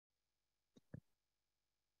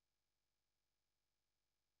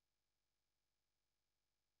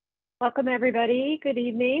Welcome, everybody. Good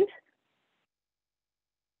evening.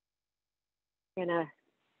 I'm going to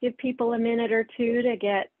give people a minute or two to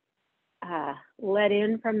get let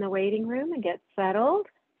in from the waiting room and get settled.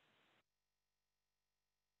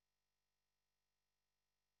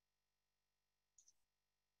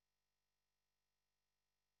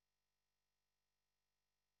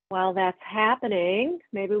 While that's happening,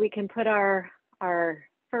 maybe we can put our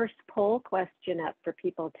first poll question up for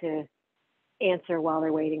people to answer while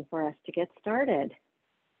they're waiting for us to get started.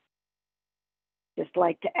 Just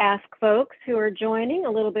like to ask folks who are joining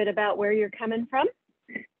a little bit about where you're coming from.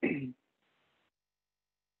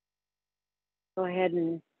 Go ahead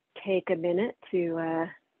and take a minute to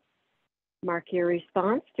mark your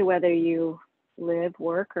response to whether you live,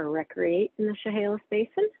 work, or recreate in the Chehalis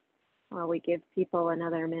Basin, while we give people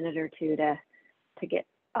another minute or two to get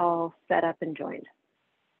all set up and joined.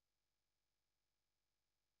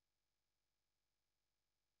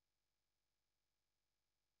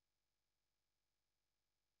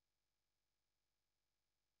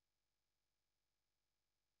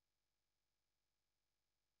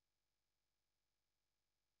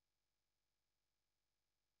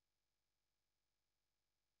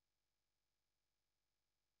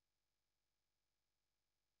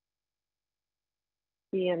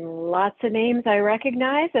 Seeing lots of names I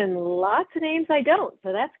recognize and lots of names I don't,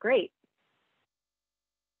 so that's great.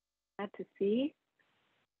 Glad to see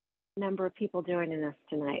a number of people joining us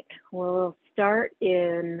tonight. We'll start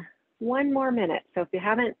in 1 more minute. So if you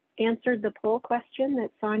haven't answered the poll question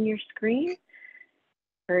that's on your screen,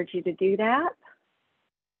 I urge you to do that.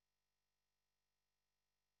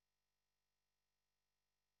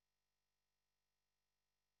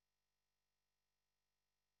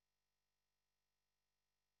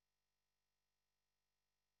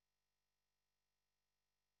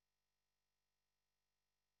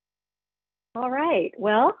 All right,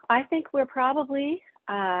 well, I think we're probably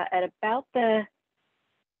at about the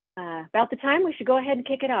time we should go ahead and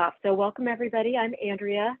kick it off. So welcome everybody. I'm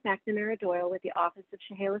Andrea McNamara Doyle with the Office of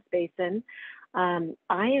Chehalis Basin. I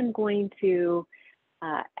am going to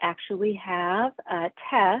actually have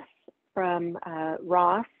Tess from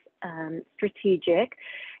Ross Strategic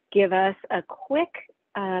give us a quick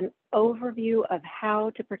overview of how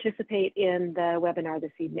to participate in the webinar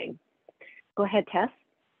this evening. Go ahead, Tess.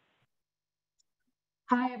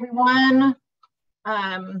 Hi, everyone.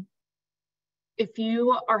 If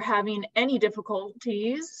you are having any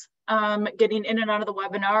difficulties getting in and out of the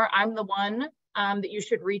webinar, I'm the one that you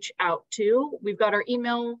should reach out to. We've got our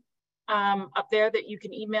email up there that you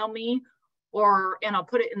can email me, and I'll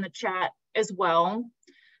put it in the chat as well.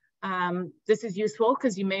 This is useful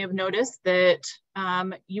because you may have noticed that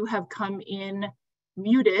you have come in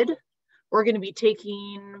muted. We're going to be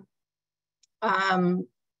taking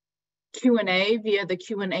Q&A via the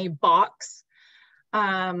Q&A box.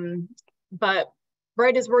 But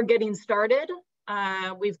right as we're getting started,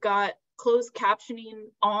 we've got closed captioning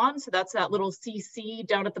on. So that's that little CC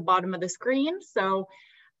down at the bottom of the screen. So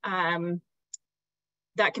that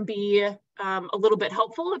can be a little bit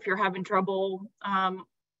helpful if you're having trouble,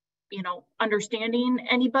 understanding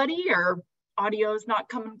anybody or audio is not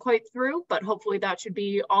coming quite through, but hopefully that should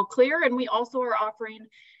be all clear. And we also are offering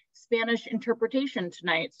Spanish interpretation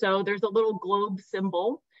tonight. So there's a little globe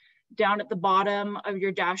symbol down at the bottom of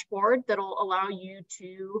your dashboard that'll allow you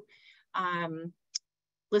to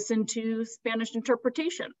listen to Spanish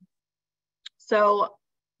interpretation. So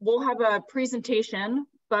we'll have a presentation,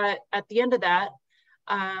 but at the end of that,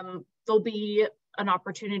 there'll be an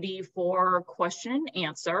opportunity for question and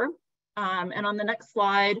answer. And on the next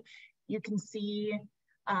slide, you can see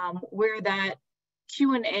where that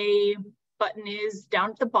Q&A button is down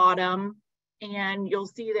at the bottom, and you'll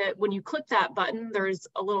see that when you click that button, there's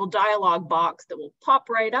a little dialog box that will pop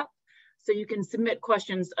right up, so you can submit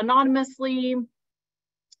questions anonymously.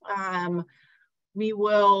 We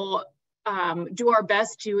will do our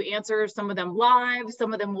best to answer some of them live.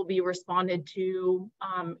 Some of them will be responded to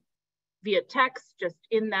via text, just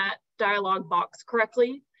in that dialog box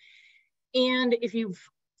correctly. And if you've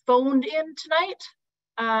phoned in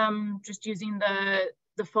tonight, just using the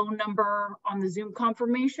phone number on the Zoom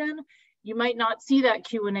confirmation, you might not see that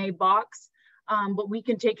Q&A box, but we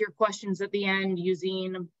can take your questions at the end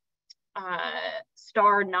using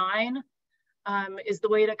 *9 is the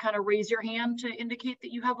way to kind of raise your hand to indicate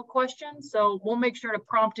that you have a question. So we'll make sure to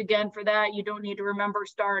prompt again for that. You don't need to remember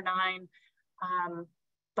 *9,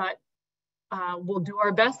 but we'll do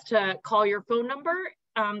our best to call your phone number,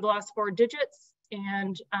 the last 4 digits,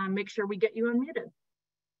 and make sure we get you unmuted.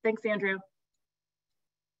 Thanks, Andrew.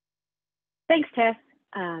 Thanks, Tess.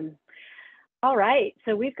 All right,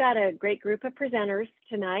 so we've got a great group of presenters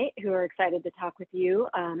tonight who are excited to talk with you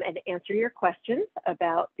and answer your questions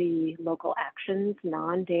about the local actions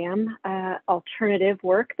non-dam alternative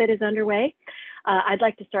work that is underway. I'd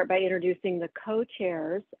like to start by introducing the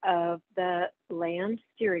co-chairs of the land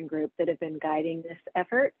steering group that have been guiding this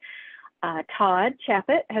effort. Todd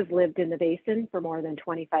Chaput has lived in the basin for more than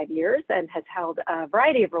 25 years and has held a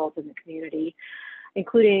variety of roles in the community,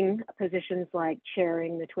 including positions like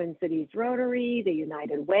chairing the Twin Cities Rotary, the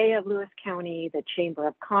United Way of Lewis County, the Chamber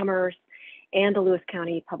of Commerce, and the Lewis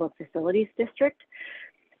County Public Facilities District.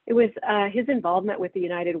 It was his involvement with the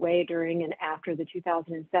United Way during and after the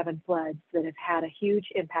 2007 floods that have had a huge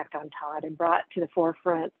impact on Todd and brought to the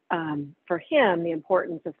forefront for him the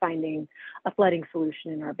importance of finding a flooding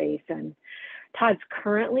solution in our basin. Todd's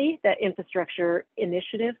currently the Infrastructure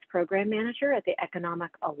Initiatives Program Manager at the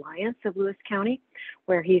Economic Alliance of Lewis County,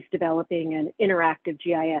 where he's developing an interactive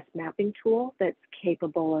GIS mapping tool that's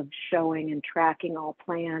capable of showing and tracking all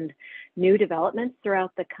planned new developments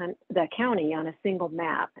throughout the county on a single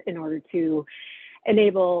map in order to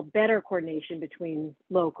enable better coordination between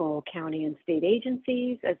local, county, and state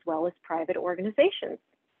agencies, as well as private organizations.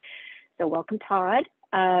 So welcome, Todd.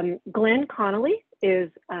 Glenn Connolly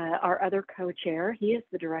is our other co-chair. He is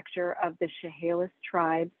the director of the Chehalis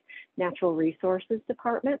Tribe's Natural Resources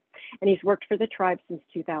Department, and he's worked for the tribe since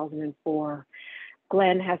 2004.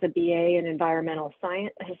 Glenn has a BA in environmental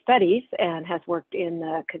science studies and has worked in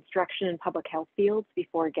the construction and public health fields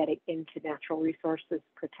before getting into natural resources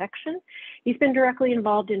protection. He's been directly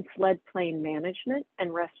involved in floodplain management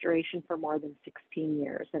and restoration for more than 16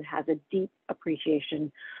 years and has a deep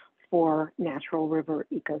appreciation for natural river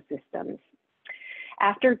ecosystems.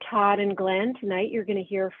 After Todd and Glenn, tonight you're going to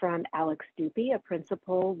hear from Alex Dupe, a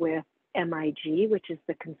principal with MIG, which is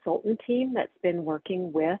the consultant team that's been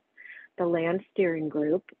working with the land steering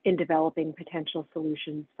group in developing potential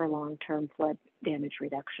solutions for long-term flood damage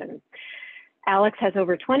reduction. Alex has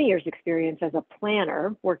over 20 years experience as a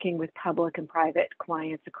planner working with public and private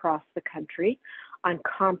clients across the country on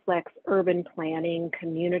complex urban planning,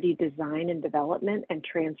 community design and development, and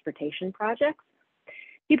transportation projects.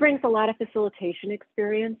 He brings a lot of facilitation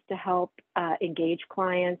experience to help engage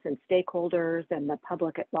clients and stakeholders and the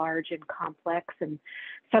public at large in complex and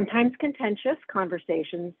sometimes contentious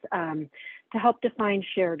conversations to help define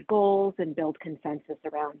shared goals and build consensus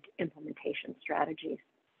around implementation strategies.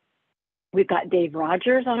 We've got Dave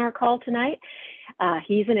Rogers on our call tonight.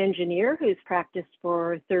 He's an engineer who's practiced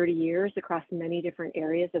for 30 years across many different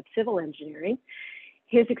areas of civil engineering.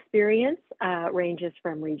 His experience ranges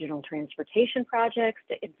from regional transportation projects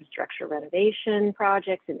to infrastructure renovation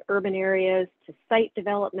projects in urban areas to site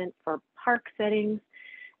development for park settings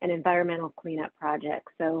and environmental cleanup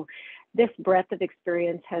projects. So this breadth of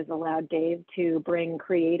experience has allowed Dave to bring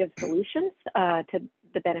creative solutions to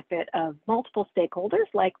the benefit of multiple stakeholders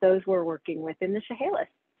like those we're working with in the Chehalis.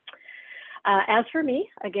 As for me,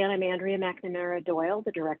 again, I'm Andrea McNamara Doyle,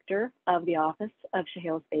 the director of the Office of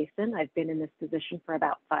Chehalis Basin. I've been in this position for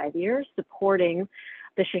about 5 years, supporting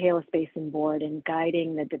the Chehalis Basin Board in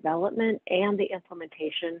guiding the development and the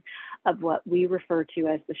implementation of what we refer to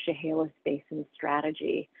as the Chehalis Basin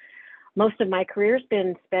Strategy. Most of my career has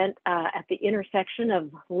been spent at the intersection of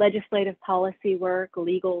legislative policy work,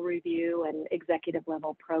 legal review, and executive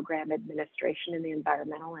level program administration in the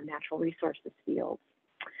environmental and natural resources fields.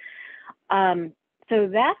 So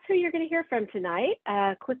that's who you're going to hear from tonight.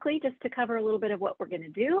 Quickly, just to cover a little bit of what we're going to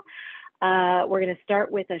do. We're going to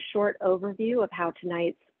start with a short overview of how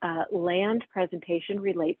tonight's land presentation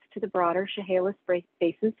relates to the broader Chehalis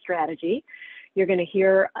Basin strategy. You're going to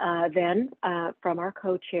hear then from our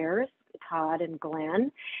co-chairs, Todd and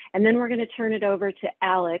Glenn, and then we're going to turn it over to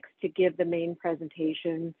Alex to give the main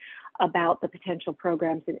presentation about the potential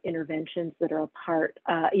programs and interventions that are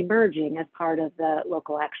emerging as part of the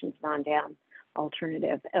local actions non-dam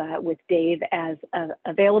alternative, with Dave as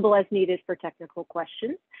available as needed for technical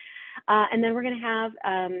questions. And then we're going to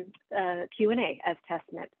have Q&A, as Tess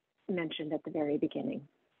mentioned at the very beginning.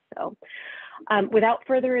 So without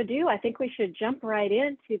further ado, I think we should jump right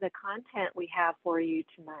into the content we have for you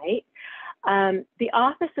tonight. The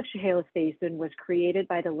Office of Chehalis Basin was created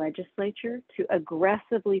by the legislature to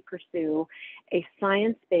aggressively pursue a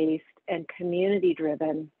science-based and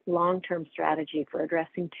community-driven long-term strategy for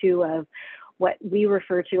addressing two of what we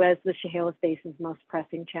refer to as the Chehalis Basin's most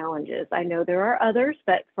pressing challenges. I know there are others,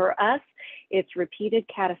 but for us, it's repeated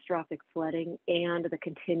catastrophic flooding and the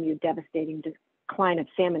continued devastating decline of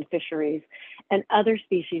salmon fisheries and other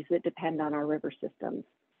species that depend on our river systems.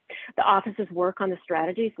 The office's work on the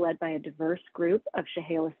strategy is led by a diverse group of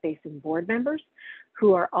Chehalis Basin board members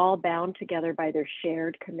who are all bound together by their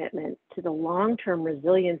shared commitment to the long-term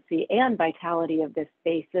resiliency and vitality of this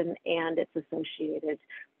basin and its associated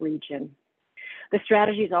region. The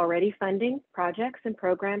strategy is already funding projects and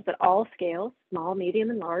programs at all scales, small, medium,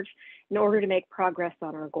 and large, in order to make progress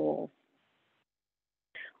on our goals.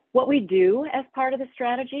 What we do as part of the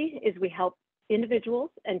strategy is we help individuals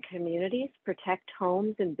and communities protect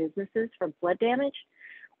homes and businesses from flood damage.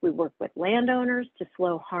 We work with landowners to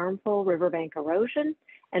slow harmful riverbank erosion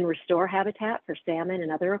and restore habitat for salmon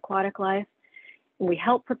and other aquatic life. And we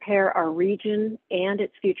help prepare our region and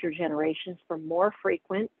its future generations for more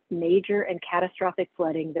frequent, major, and catastrophic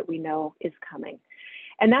flooding that we know is coming.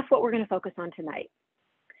 And that's what we're going to focus on tonight.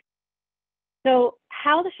 So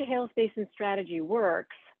how the Chehalis Basin strategy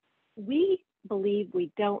works, we believe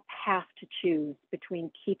we don't have to choose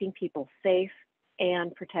between keeping people safe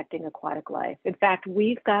and protecting aquatic life. In fact,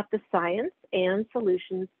 we've got the science and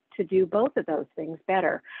solutions to do both of those things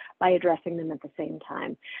better by addressing them at the same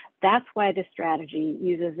time. That's why this strategy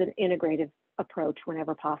uses an integrative approach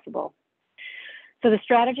whenever possible. So the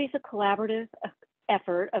strategy is a collaborative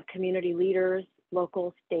effort of community leaders,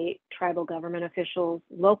 local, state, tribal government officials,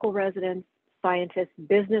 local residents, scientists,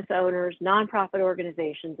 business owners, nonprofit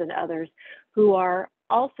organizations, and others who are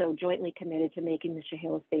also jointly committed to making the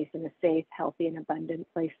Chehalis Basin a safe, healthy, and abundant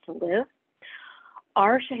place to live.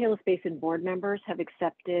 Our Chehalis Basin board members have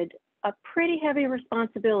accepted a pretty heavy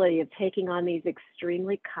responsibility of taking on these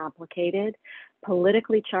extremely complicated,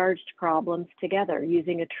 politically charged problems together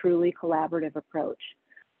using a truly collaborative approach.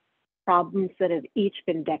 Problems that have each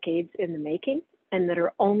been decades in the making and that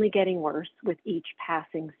are only getting worse with each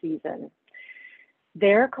passing season.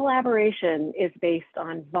 Their collaboration is based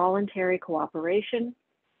on voluntary cooperation,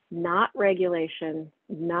 not regulation,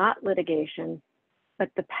 not litigation, but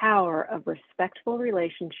the power of respectful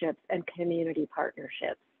relationships and community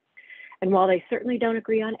partnerships. And while they certainly don't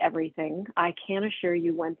agree on everything, I can assure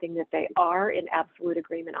you one thing that they are in absolute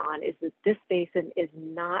agreement on is that this basin is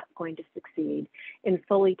not going to succeed in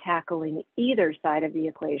fully tackling either side of the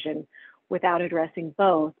equation without addressing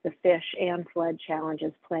both the fish and flood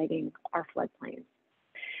challenges plaguing our floodplains.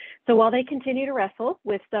 So while they continue to wrestle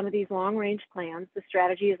with some of these long-range plans, the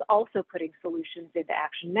strategy is also putting solutions into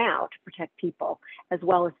action now to protect people, as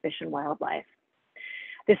well as fish and wildlife.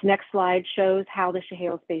 This next slide shows how the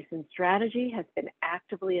Chehalis Basin strategy has been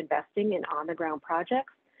actively investing in on-the-ground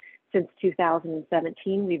projects. Since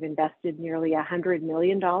 2017, we've invested nearly $100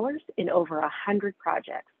 million in over 100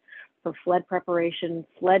 projects for flood preparation,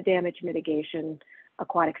 flood damage mitigation,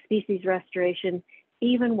 aquatic species restoration,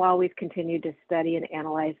 even while we've continued to study and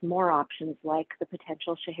analyze more options like the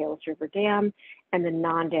potential Chehalis River Dam and the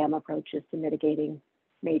non-dam approaches to mitigating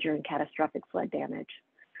major and catastrophic flood damage.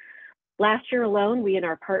 Last year alone, we and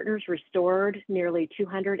our partners restored nearly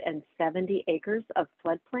 270 acres of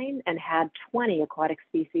floodplain and had 20 aquatic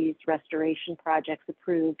species restoration projects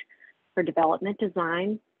approved for development,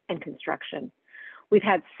 design, and construction. We've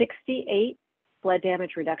had 68 flood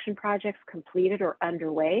damage reduction projects completed or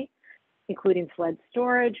underway, including flood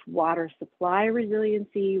storage, water supply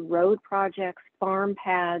resiliency, road projects, farm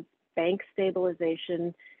pads, bank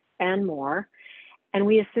stabilization, and more. And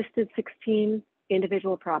we assisted 16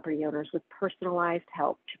 individual property owners with personalized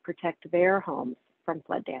help to protect their homes from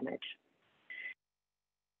flood damage.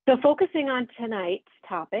 So focusing on tonight's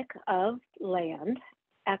topic of land,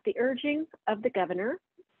 at the urging of the governor,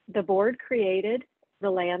 the board created the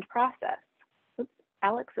land process. Oops,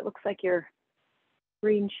 Alex, it looks like your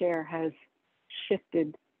screen share has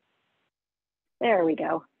shifted. There we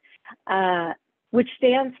go. Which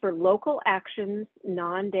stands for Local Actions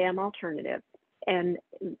Non-Dam Alternatives. And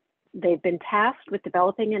they've been tasked with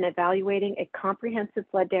developing and evaluating a comprehensive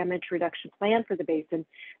flood damage reduction plan for the basin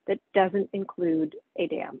that doesn't include a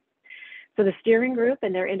dam. So the steering group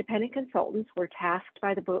and their independent consultants were tasked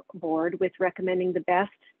by the board with recommending the best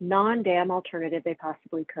non-dam alternative they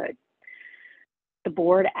possibly could. The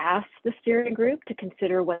board asked the steering group to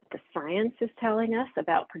consider what the science is telling us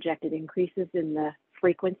about projected increases in the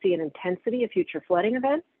frequency and intensity of future flooding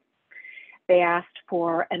events. They asked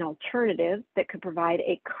for an alternative that could provide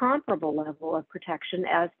a comparable level of protection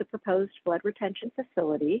as the proposed flood retention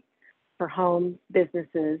facility for homes,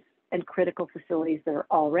 businesses, and critical facilities that are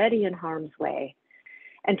already in harm's way.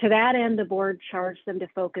 And to that end, the board charged them to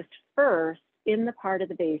focus first in the part of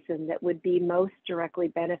the basin that would be most directly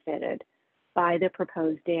benefited by the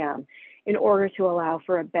proposed dam in order to allow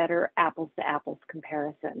for a better apples to apples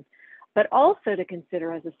comparison, but also to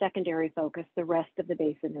consider as a secondary focus the rest of the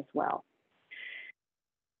basin as well.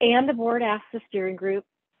 And the board asked the steering group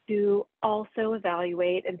to also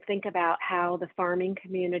evaluate and think about how the farming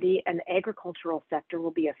community and the agricultural sector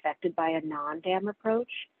will be affected by a non-dam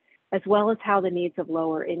approach, as well as how the needs of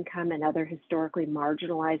lower income and other historically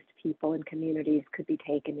marginalized people and communities could be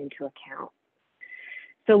taken into account.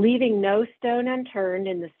 So leaving no stone unturned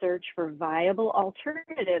in the search for viable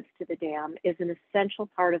alternatives to the dam is an essential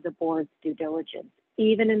part of the board's due diligence,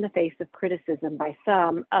 even in the face of criticism by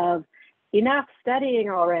some of enough studying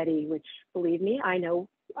already, which, believe me, I know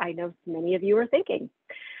many of you are thinking.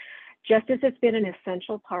 Just as it's been an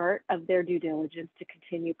essential part of their due diligence to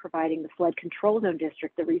continue providing the Flood Control Zone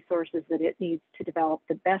District the resources that it needs to develop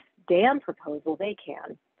the best dam proposal they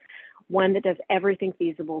can, one that does everything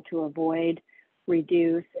feasible to avoid,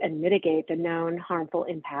 reduce, and mitigate the known harmful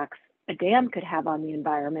impacts a dam could have on the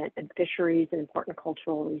environment and fisheries and important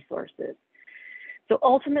cultural resources. So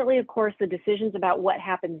ultimately, of course, the decisions about what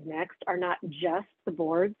happens next are not just the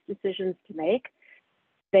board's decisions to make.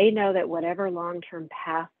 They know that whatever long-term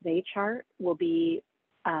path they chart will be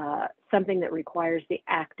something that requires the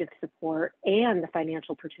active support and the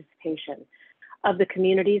financial participation of the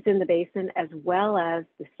communities in the basin, as well as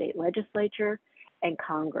the state legislature and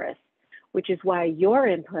Congress, which is why your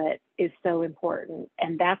input is so important.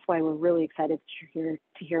 And that's why we're really excited to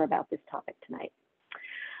hear about this topic tonight.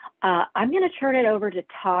 I'm going to turn it over to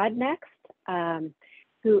Todd next,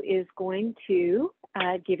 who is going to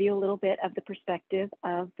give you a little bit of the perspective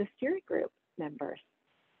of the steering group members.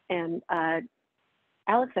 And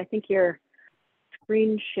Alex, I think your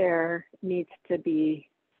screen share needs to be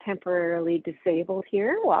temporarily disabled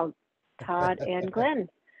here while Todd and Glenn.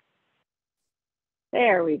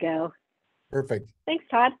 There we go. Perfect. Thanks,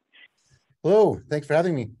 Todd. Hello, thanks for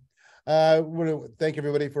having me. I want to thank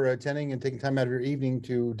everybody for attending and taking time out of your evening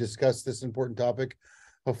to discuss this important topic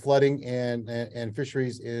of flooding and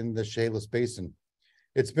fisheries in the Chehalis Basin.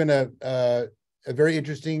 It's been a very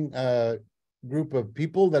interesting group of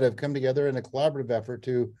people that have come together in a collaborative effort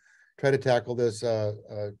to try to tackle this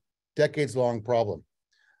decades-long problem.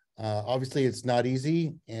 Obviously, it's not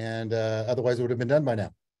easy, and otherwise it would have been done by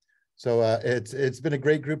now. So it's been a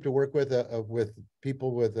great group to work with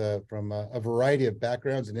people from a variety of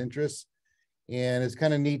backgrounds and interests, and it's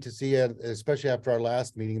kind of neat to see, especially after our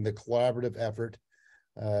last meeting, the collaborative effort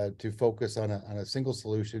to focus on a single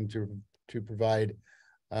solution to provide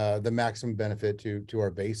the maximum benefit to our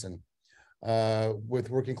basin. With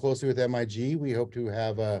working closely with MIG, we hope to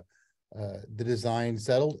have the design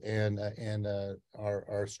settled and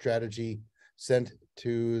our strategy sent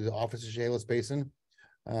to the Office of Chehalis Basin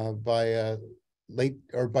by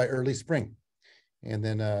early spring, and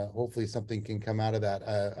then hopefully something can come out of that.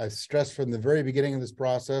 I stressed from the very beginning of this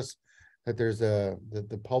process that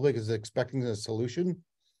the public is expecting a solution,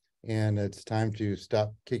 and it's time to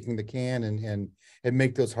stop kicking the can and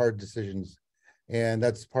make those hard decisions. And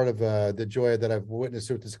that's part of the joy that I've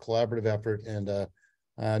witnessed with this collaborative effort. And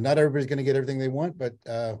not everybody's going to get everything they want, but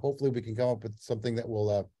hopefully we can come up with something that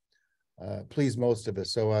will please most of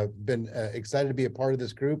us. So I've been excited to be a part of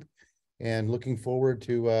this group and looking forward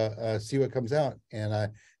to see what comes out. And I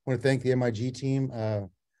want to thank the MIG team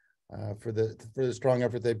for the strong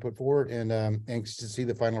effort they put forward, and anxious to see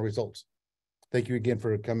the final results. Thank you again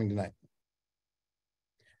for coming tonight.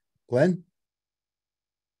 Glenn?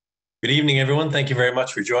 Good evening, everyone. Thank you very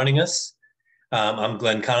much for joining us. I'm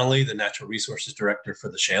Glenn Connolly, the Natural Resources Director for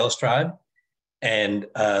the Chehalis Tribe. And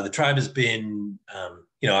the tribe has been,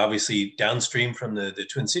 obviously downstream from the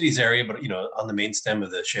Twin Cities area, but, on the main stem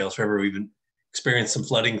of the Chehalis River, we've experienced some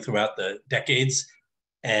flooding throughout the decades.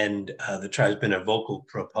 And the tribe's been a vocal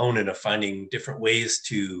proponent of finding different ways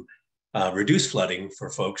to reduce flooding for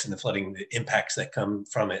folks and the impacts that come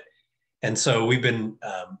from it. And so we've been,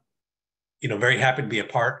 very happy to be a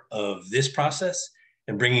part of this process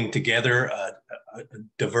and bringing together a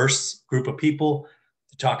diverse group of people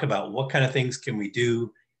to talk about what kind of things can we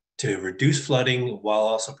do to reduce flooding while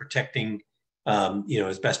also protecting,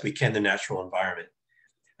 as best we can, the natural environment.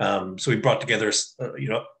 So we brought together,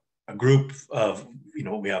 a group of,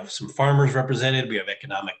 we have some farmers represented, we have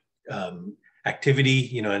economic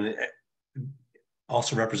activity, and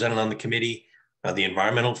also represented on the committee. The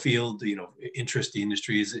environmental field, interest, the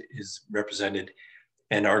industry is represented.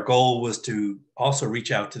 And our goal was to also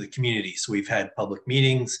reach out to the community. So we've had public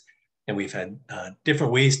meetings, and we've had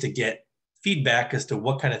different ways to get feedback as to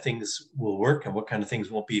what kind of things will work and what kind of things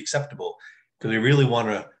won't be acceptable. Because we really want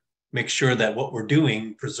to make sure that what we're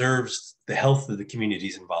doing preserves the health of the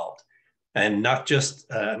communities involved. And not just,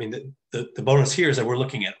 the bonus here is that we're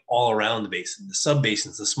looking at all around the basin, the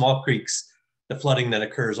sub-basins, the small creeks, the flooding that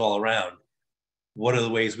occurs all around. What are the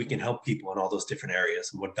ways we can help people in all those different areas,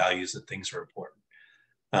 and what values and things are important?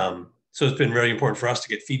 So it's been very important for us to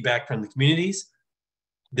get feedback from the communities.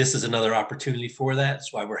 This is another opportunity for that.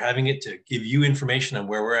 That's why we're having it, to give you information on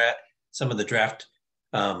where we're at, some of the draft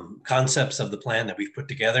concepts of the plan that we've put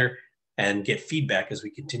together, and get feedback as we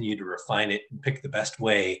continue to refine it and pick the best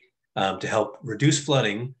way to help reduce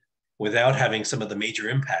flooding without having some of the major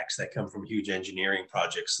impacts that come from huge engineering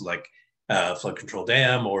projects like flood control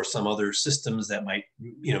dam or some other systems that might,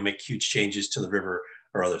 make huge changes to the river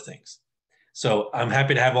or other things. So I'm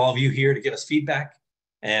happy to have all of you here to get us feedback.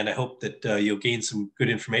 And I hope that you'll gain some good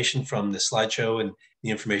information from this slideshow and the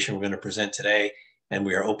information we're going to present today. And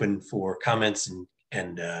we are open for comments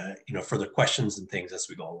and further questions and things as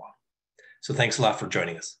we go along. So thanks a lot for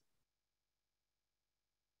joining us.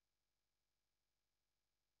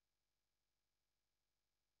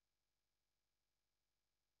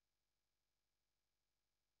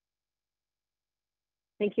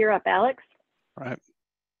 I think you're up, Alex. All right.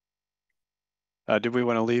 Do we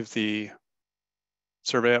want to leave the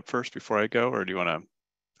survey up first before I go, or do you want to,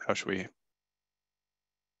 how should we?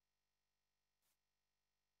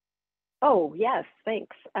 Oh, yes,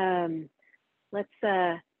 thanks. Let's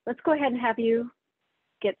go ahead and have you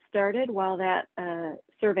get started while that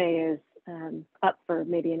survey is up for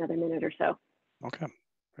maybe another minute or so. Okay,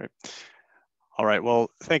 great. All right, well,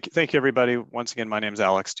 thank you everybody. Once again, my name is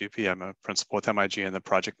Alex Dupy. I'm a principal with MIG and the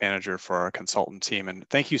project manager for our consultant team. And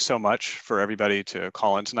thank you so much for everybody to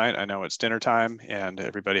call in tonight. I know it's dinner time and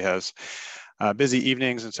everybody has busy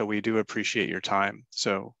evenings, and so we do appreciate your time.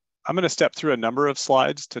 So I'm going to step through a number of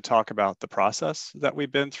slides to talk about the process that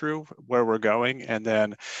we've been through, where we're going, and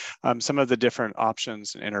then some of the different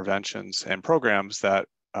options and interventions and programs that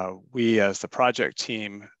we as the project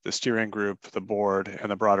team, the steering group, the board, and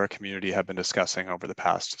the broader community have been discussing over the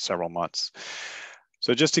past several months.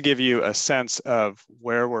 So just to give you a sense of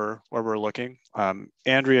where we're looking,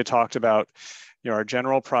 Andrea talked about our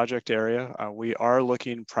general project area. We are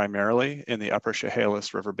looking primarily in the upper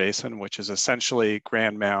Chehalis River Basin, which is essentially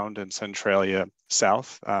Grand Mound and Centralia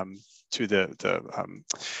South to the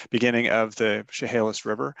beginning of the Chehalis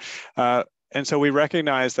River. And so we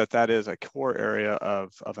recognize that that is a core area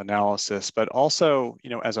of analysis, but also,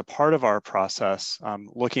 as a part of our process,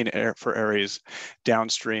 looking for areas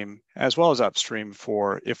downstream as well as upstream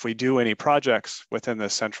for if we do any projects within the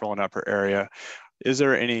central and upper area, is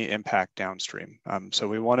there any impact downstream? So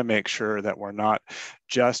we want to make sure that we're not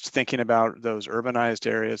just thinking about those urbanized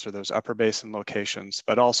areas or those upper basin locations,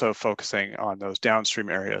 but also focusing on those downstream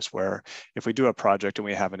areas where if we do a project and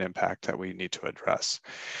we have an impact that we need to address.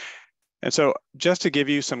 And so just to give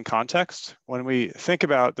you some context, when we think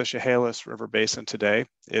about the Chehalis River Basin today,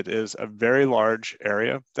 it is a very large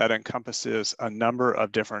area that encompasses a number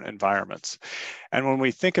of different environments. And when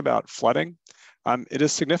we think about flooding, it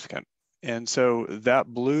is significant. And so that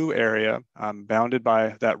blue area bounded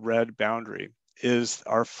by that red boundary is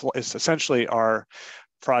essentially our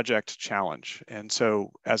project challenge. And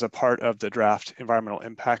so as a part of the draft environmental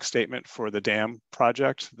impact statement for the dam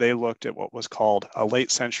project, they looked at what was called a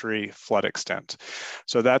late century flood extent.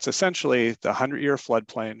 So that's essentially the 100-year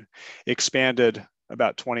floodplain expanded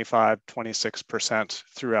about 25–26%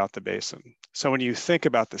 throughout the basin. So when you think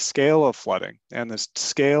about the scale of flooding and the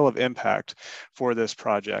scale of impact for this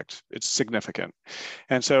project, it's significant.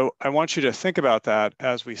 And so I want you to think about that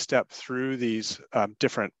as we step through these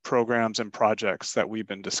different programs and projects that we've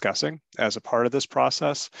been discussing as a part of this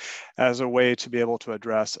process, as a way to be able to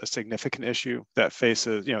address a significant issue that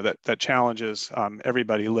faces, that challenges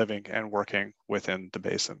everybody living and working within the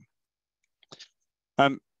basin.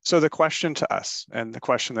 So the question to us, and the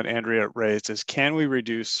question that Andrea raised, is can we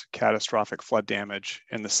reduce catastrophic flood damage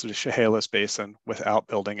in the Chehalis Basin without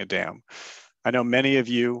building a dam? I know many of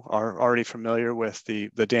you are already familiar with the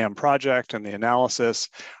dam project and the analysis.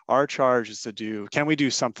 Our charge is to can we do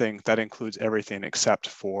something that includes everything except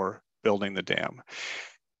for building the dam?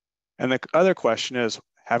 And the other question is,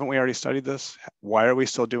 haven't we already studied this? Why are we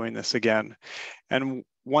still doing this again? And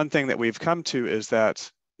one thing that we've come to is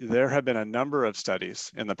that there have been a number of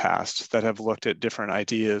studies in the past that have looked at different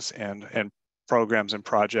ideas and programs and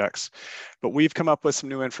projects, but we've come up with some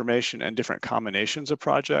new information and different combinations of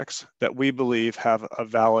projects that we believe have a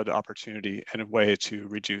valid opportunity and a way to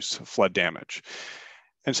reduce flood damage.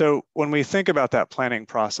 And so when we think about that planning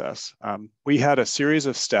process, we had a series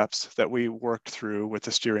of steps that we worked through with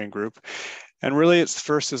the steering group. And really, it's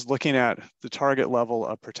first is looking at the target level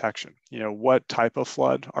of protection. What type of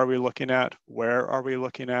flood are we looking at? Where are we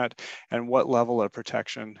looking at? And what level of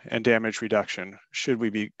protection and damage reduction should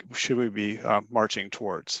we be marching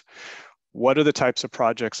towards? What are the types of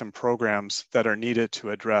projects and programs that are needed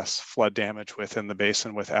to address flood damage within the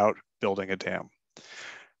basin without building a dam?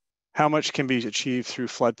 How much can be achieved through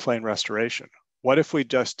floodplain restoration? What if we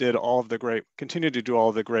just did continue to do all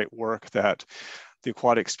of the great work that the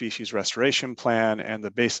Aquatic Species Restoration Plan and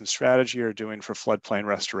the Basin Strategy are doing for floodplain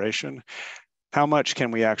restoration? How much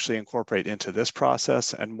can we actually incorporate into this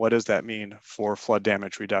process, and what does that mean for flood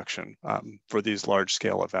damage reduction for these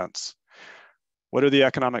large-scale events? What are the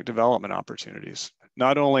economic development opportunities?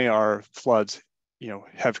 Not only are floods,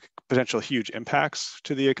 have potential huge impacts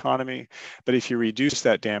to the economy, but if you reduce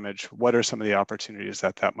that damage, what are some of the opportunities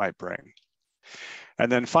that that might bring?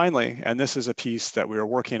 And then finally, and this is a piece that we are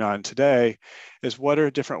working on today, is what are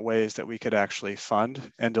different ways that we could actually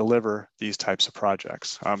fund and deliver these types of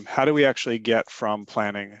projects? How do we actually get from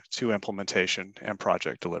planning to implementation and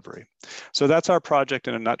project delivery? So that's our project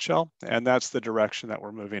in a nutshell, and that's the direction that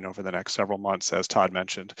we're moving over the next several months, as Todd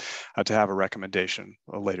mentioned, to have a recommendation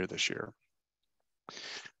later this year.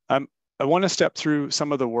 I want to step through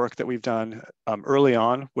some of the work that we've done early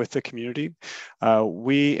on with the community.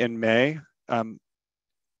 We, in May,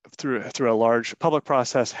 through a large public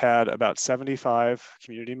process, had about 75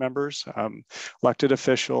 community members, elected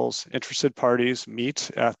officials, interested parties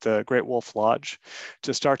meet at the Great Wolf Lodge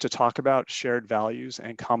to start to talk about shared values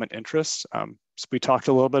and common interests. So we talked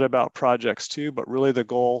a little bit about projects too, but really the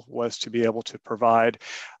goal was to be able to provide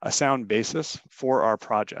a sound basis for our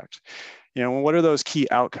project. What are those key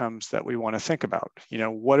outcomes that we want to think about?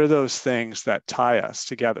 What are those things that tie us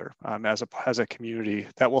together as a community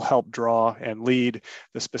that will help draw and lead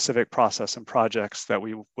the specific process and projects that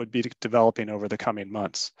we would be developing over the coming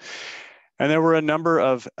months? And there were a number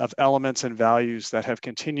of elements and values that have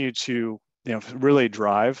continued to really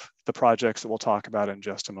drive the projects that we'll talk about in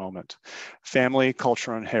just a moment. Family,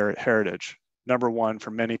 culture, and heritage. Number one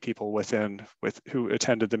for many people who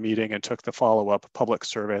attended the meeting and took the follow-up public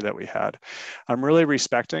survey that we had. I'm really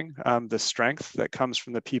respecting the strength that comes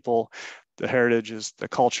from the people, the heritages, the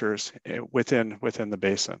cultures within the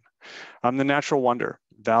basin. The natural wonder,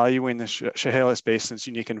 valuing the Chehalis Basin's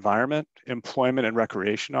unique environment, employment and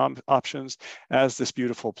recreation options as this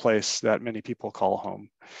beautiful place that many people call home.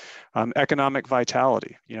 Economic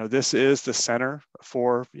vitality, this is the center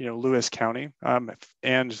for Lewis County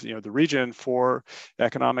and the region for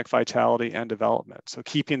economic vitality and development. So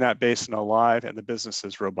keeping that basin alive and the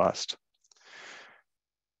businesses robust.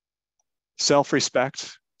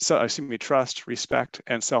 Self-respect, trust, respect,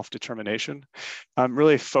 and self-determination.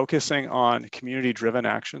 Really focusing on community-driven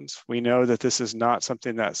actions. We know that this is not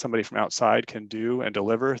something that somebody from outside can do and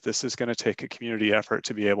deliver. This is going to take a community effort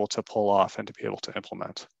to be able to pull off and to be able to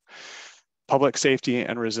implement. Public safety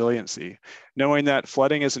and resiliency, knowing that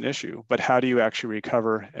flooding is an issue, but how do you actually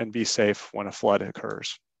recover and be safe when a flood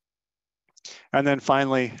occurs? And then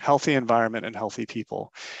finally, healthy environment and healthy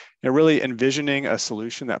people. Really envisioning a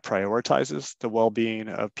solution that prioritizes the well-being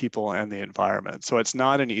of people and the environment. So it's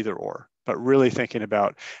not an either or, but really thinking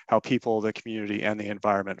about how people, the community, and the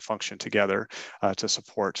environment function together to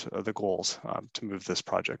support the goals to move this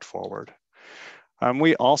project forward.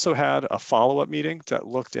 We also had a follow-up meeting that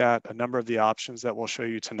looked at a number of the options that we'll show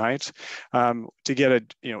you tonight to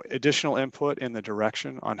get additional input in the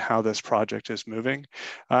direction on how this project is moving.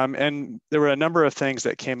 And there were a number of things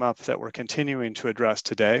that came up that we're continuing to address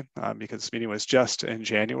today because this meeting was just in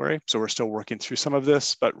January. So we're still working through some of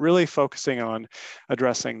this, but really focusing on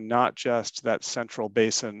addressing not just that central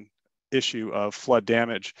basin issue of flood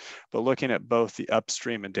damage, but looking at both the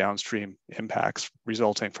upstream and downstream impacts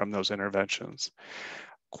resulting from those interventions.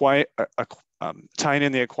 Tying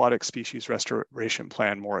in the Aquatic Species Restoration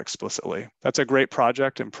Plan more explicitly. That's a great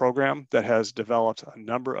project and program that has developed a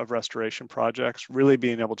number of restoration projects, really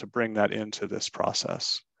being able to bring that into this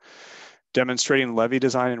process. Demonstrating levee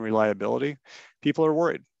design and reliability. People are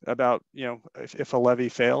worried about, if a levee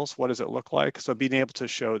fails, what does it look like? So being able to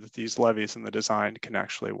show that these levees and the design can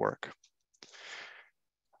actually work.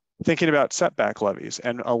 Thinking about setback levees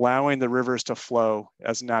and allowing the rivers to flow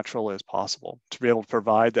as naturally as possible to be able to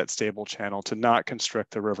provide that stable channel to not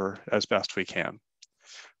constrict the river as best we can.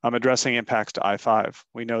 Addressing impacts to I-5.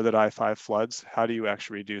 We know that I-5 floods. How do you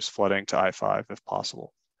actually reduce flooding to I-5 if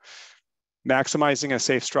possible? Maximizing a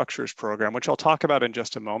safe structures program, which I'll talk about in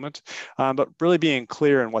just a moment, but really being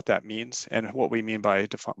clear in what that means and what we mean by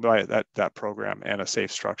that program and a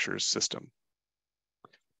safe structures system.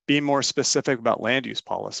 Being more specific about land use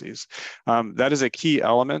policies. That is a key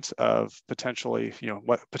element of potentially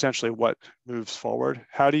what moves forward.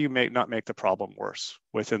 How do you not make the problem worse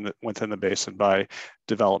within the basin by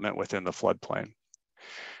development within the floodplain?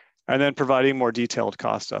 And then providing more detailed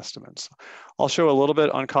cost estimates. I'll show a little bit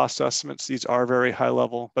on cost estimates. These are very high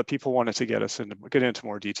level, but people wanted to get into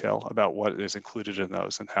more detail about what is included in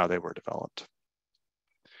those and how they were developed.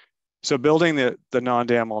 So building the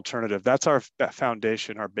non-dam alternative, that's that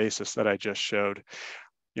foundation, our basis that I just showed.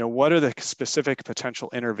 What are the specific potential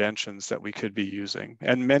interventions that we could be using?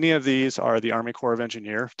 And many of these are the Army Corps of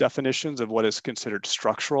Engineer definitions of what is considered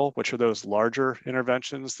structural, which are those larger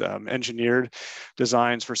interventions, engineered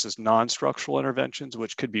designs versus non-structural interventions,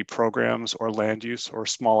 which could be programs or land use or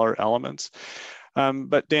smaller elements.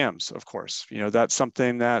 But dams, of course, that's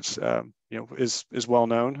something that is well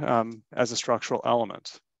known as a structural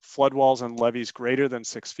element. Flood walls and levees greater than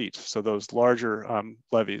 6 feet, so those larger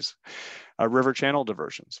levees. River channel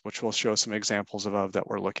diversions, which we'll show some examples of that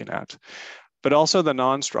we're looking at. But also the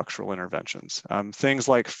non-structural interventions, things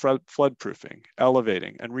like floodproofing,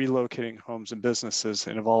 elevating, and relocating homes and businesses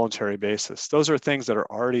in a voluntary basis. Those are things that are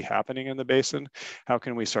already happening in the basin. How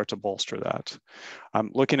can we start to bolster that?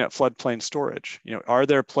 Looking at floodplain storage, are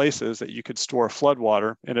there places that you could store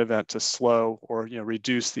floodwater in an event to slow or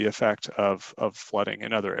reduce the effect of flooding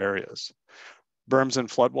in other areas? Berms and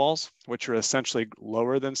flood walls, which are essentially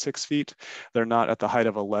lower than 6 feet. They're not at the height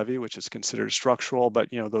of a levee, which is considered structural, but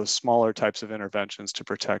those smaller types of interventions to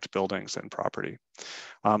protect buildings and property.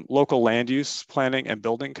 Local land use planning and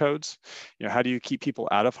building codes. How do you keep people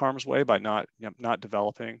out of harm's way by not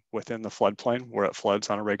developing within the floodplain where it floods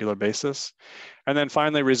on a regular basis? And then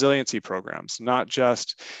finally, resiliency programs, not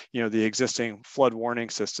just the existing flood warning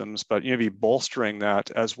systems, but be bolstering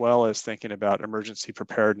that, as well as thinking about emergency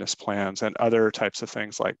preparedness plans and other types of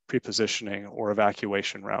things like prepositioning or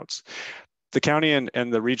evacuation routes. The county and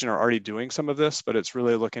the region are already doing some of this, but it's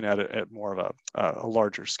really looking at it at more of a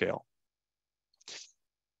larger scale.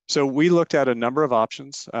 So we looked at a number of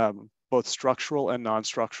options, both structural and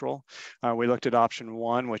non-structural. We looked at option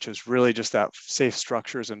 1, which is really just that safe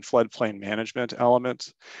structures and floodplain management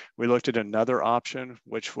element. We looked at another option,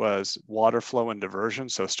 which was water flow and diversion.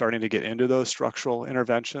 So starting to get into those structural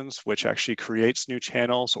interventions, which actually creates new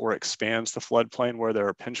channels or expands the floodplain where there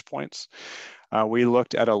are pinch points. We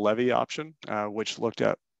looked at a levee option, which looked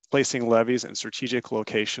at placing levees in strategic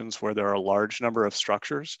locations where there are a large number of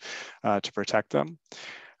structures to protect them.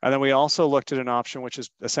 And then we also looked at an option which is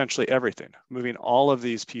essentially everything, moving all of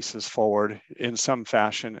these pieces forward in some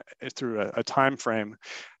fashion through a time frame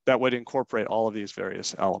that would incorporate all of these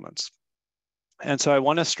various elements. And so I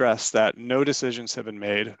want to stress that no decisions have been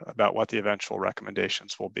made about what the eventual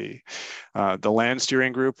recommendations will be. The land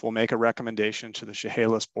steering group will make a recommendation to the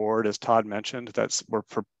Chehalis board, as Todd mentioned. We're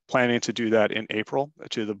planning to do that in April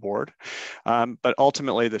to the board. But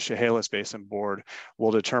ultimately, the Chehalis Basin board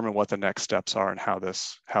will determine what the next steps are and how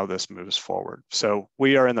this moves forward. So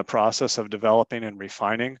we are in the process of developing and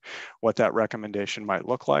refining what that recommendation might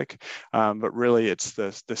look like. But really, it's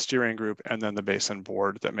the steering group and then the basin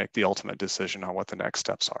board that make the ultimate decision on what the next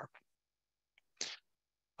steps are.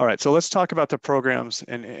 All right, so let's talk about the programs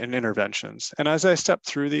and interventions. And as I step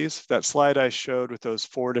through these, that slide I showed with those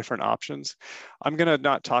 4 different options, I'm gonna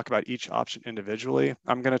not talk about each option individually.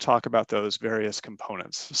 I'm gonna talk about those various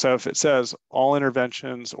components. So if it says all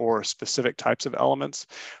interventions or specific types of elements,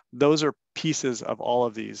 those are pieces of all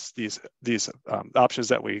of these options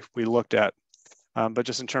that we looked at. But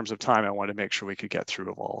just in terms of time, I wanted to make sure we could get through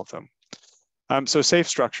all of them. So safe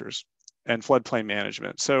structures and floodplain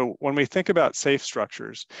management. So when we think about safe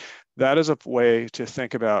structures, that is a way to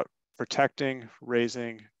think about protecting,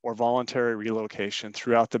 raising, or voluntary relocation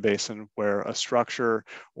throughout the basin where a structure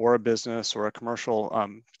or a business or a commercial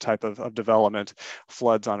type of development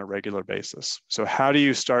floods on a regular basis. So how do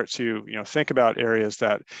you start to think about areas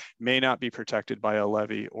that may not be protected by a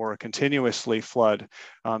levee or continuously flood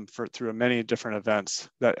through many different events?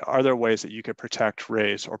 Are there ways that you could protect,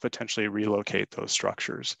 raise, or potentially relocate those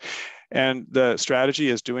structures? And the strategy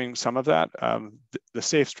is doing some of that. The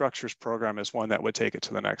Safe Structures program is one that would take it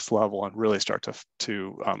to the next level and really start to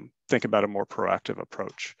think about a more proactive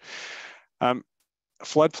approach.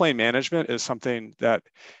 Floodplain management is something that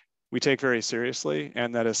we take very seriously,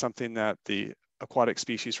 and that is something that the Aquatic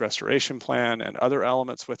Species Restoration Plan and other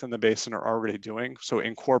elements within the basin are already doing. So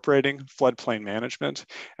incorporating floodplain management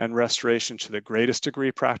and restoration to the greatest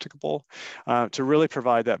degree practicable to really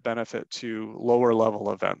provide that benefit to lower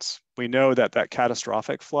level events. We know that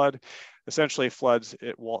catastrophic flood essentially floods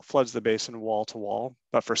the basin wall to wall,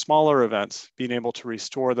 but for smaller events, being able to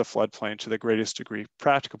restore the floodplain to the greatest degree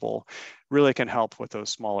practicable really can help with those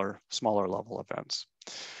smaller level events.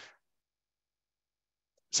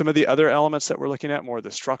 Some of the other elements that we're looking at, more the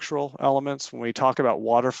structural elements, when we talk about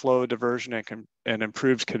water flow diversion and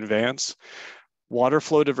improved conveyance, water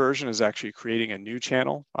flow diversion is actually creating a new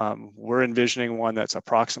channel. We're envisioning one that's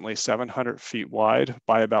approximately 700 feet wide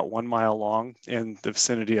by about 1 mile long in the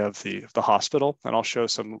vicinity of the hospital. And I'll show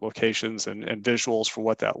some locations and visuals for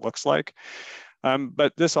what that looks like.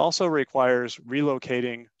 But this also requires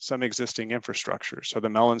relocating some existing infrastructure. So the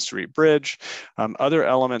Mellon Street Bridge, other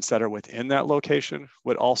elements that are within that location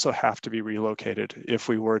would also have to be relocated if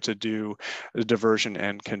we were to do the diversion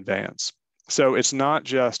and conveyance. So it's not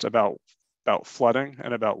just about flooding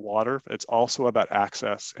and about water, it's also about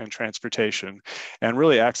access and transportation, and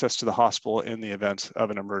really access to the hospital in the event of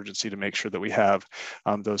an emergency to make sure that we have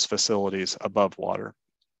those facilities above water.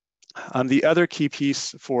 The other key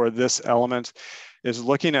piece for this element is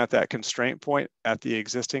looking at that constraint point at the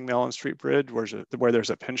existing Mellon Street Bridge, where there's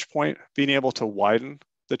a pinch point, being able to widen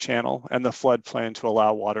the channel and the floodplain to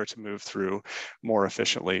allow water to move through more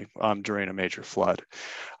efficiently during a major flood.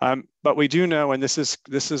 But we do know, and this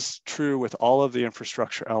is true with all of the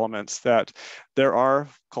infrastructure elements, that there are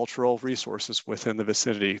cultural resources within the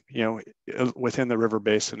vicinity, within the river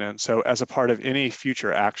basin. And so as a part of any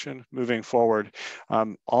future action moving forward,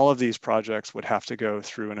 all of these projects would have to go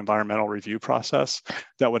through an environmental review process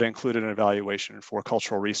that would include an evaluation for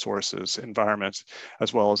cultural resources, environment,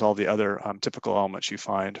 as well as all the other typical elements you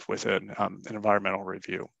find within an environmental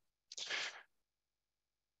review.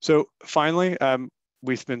 So finally,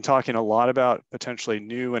 we've been talking a lot about potentially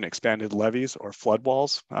new and expanded levees or flood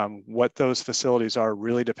walls. What those facilities are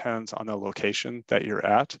really depends on the location that you're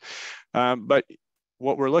at. But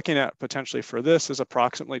what we're looking at potentially for this is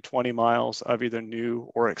approximately 20 miles of either new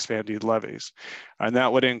or expanded levees. And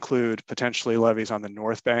that would include potentially levees on the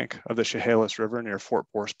north bank of the Chehalis River near Fort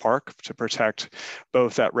Borst Park to protect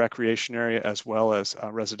both that recreation area as well as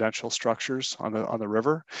residential structures on the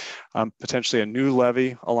river. Potentially a new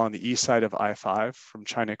levee along the east side of I-5 from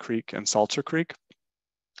China Creek and Salter Creek.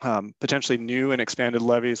 Potentially new and expanded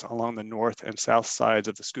levees along the north and south sides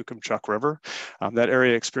of the Skookumchuck River. That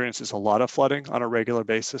area experiences a lot of flooding on a regular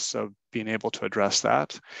basis, so being able to address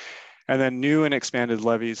that. And then new and expanded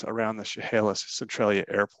levees around the Chehalis Centralia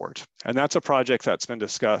Airport. And that's a project that's been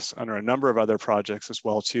discussed under a number of other projects as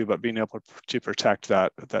well too, but being able to protect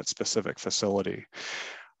that specific facility.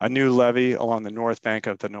 A new levee along the north bank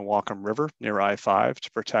of the Newaukum River near I-5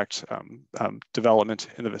 to protect development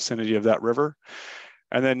in the vicinity of that river.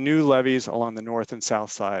 And then new levees along the north and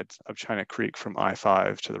south sides of China Creek from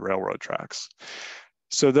I-5 to the railroad tracks.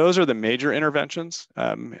 So those are the major interventions,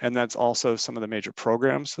 and that's also some of the major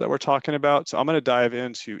programs that we're talking about. So I'm going to dive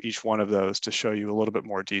into each one of those to show you a little bit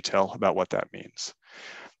more detail about what that means.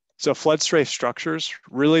 So flood strafe structures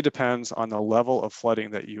really depends on the level of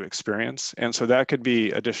flooding that you experience. And so that could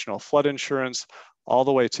be additional flood insurance, all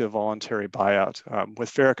the way to voluntary buyout with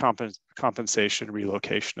fair compensation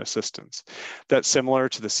relocation assistance. That's similar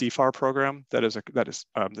to the CFAR program that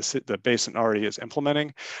the basin already is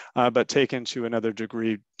implementing, but taken to another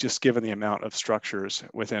degree just given the amount of structures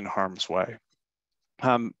within harm's way.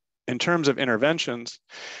 In terms of interventions,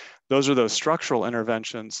 those are those structural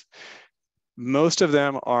interventions. Most of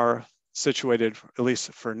them are situated, at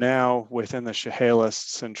least for now, within the Chehalis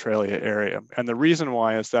Centralia area. And the reason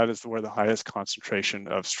why is that is where the highest concentration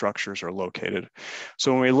of structures are located.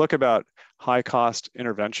 So when we look about high cost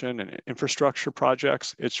intervention and infrastructure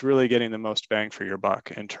projects, it's really getting the most bang for your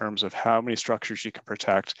buck in terms of how many structures you can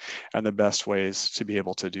protect and the best ways to be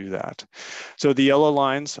able to do that. So the yellow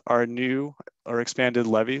lines are new or expanded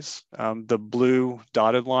levees. The blue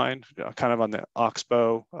dotted line, kind of on the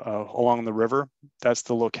oxbow along the river, that's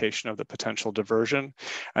the location of the potential diversion.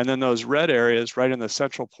 And then those red areas right in the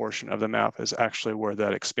central portion of the map is actually where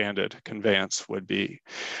that expanded conveyance would be.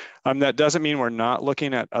 That doesn't mean we're not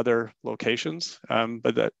looking at other locations,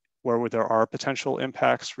 but that where there are potential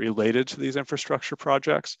impacts related to these infrastructure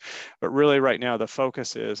projects. But really right now, the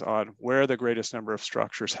focus is on where are the greatest number of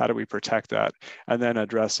structures, how do we protect that, and then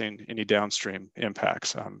addressing any downstream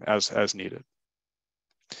impacts as needed.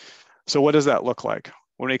 So what does that look like?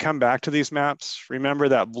 When we come back to these maps, remember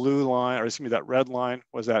that blue line, or excuse me, that red line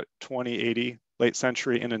was at 2080 late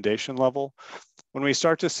century inundation level. When we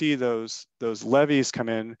start to see those levees come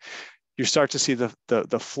in, you start to see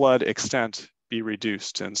the flood extent be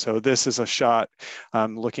reduced. And so this is a shot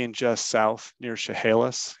looking just south near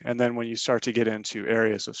Chehalis. And then when you start to get into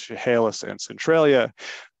areas of Chehalis and Centralia,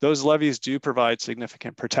 those levees do provide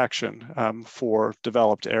significant protection for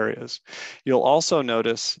developed areas. You'll also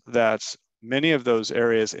notice that many of those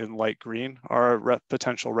areas in light green are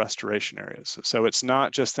potential restoration areas. So it's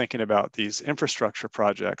not just thinking about these infrastructure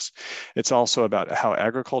projects, it's also about how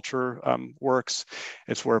agriculture works.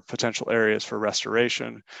 It's where potential areas for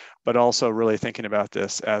restoration, but also really thinking about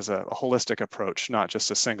this as a holistic approach, not just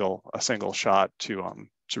a single shot to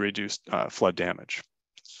reduce flood damage.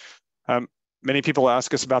 Many people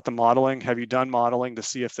ask us about the modeling. Have you done modeling to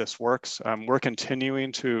see if this works? We're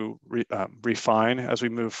continuing to refine as we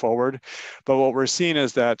move forward. But what we're seeing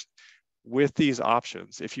is that with these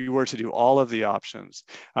options, if you were to do all of the options,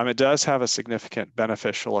 it does have a significant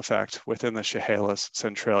beneficial effect within the Chehalis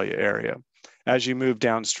Centralia area. As you move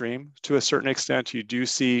downstream, to a certain extent, you do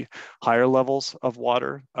see higher levels of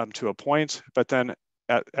water to a point, but then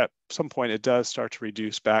at some point it does start to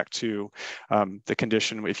reduce back to the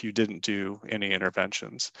condition if you didn't do any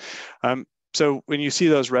interventions. So when you see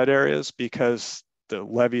those red areas, because the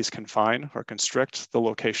levees confine or constrict the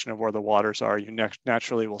location of where the waters are, you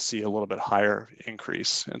naturally will see a little bit higher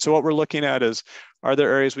increase. And so what we're looking at is, are there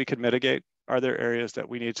areas we could mitigate? Are there areas that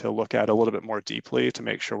we need to look at a little bit more deeply to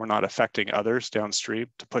make sure we're not affecting others downstream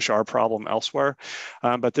to push our problem elsewhere?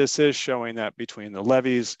 But this is showing that between the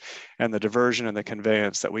levees and the diversion and the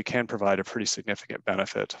conveyance that we can provide a pretty significant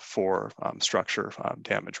benefit for structure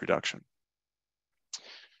damage reduction.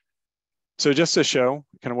 So just to show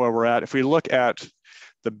kind of where we're at, if we look at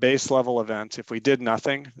the base level event, if we did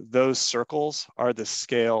nothing, those circles are the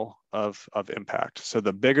scale of impact. So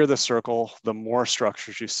the bigger the circle, the more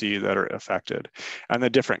structures you see that are affected. And the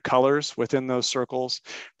different colors within those circles,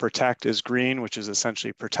 protect is green, which is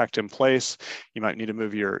essentially protect in place. You might need to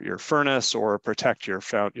move your furnace or protect your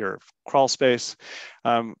crawl space.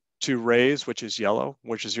 To raise, which is yellow,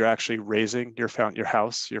 which is you're actually raising your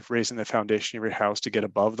house, you're raising the foundation of your house to get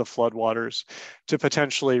above the floodwaters, to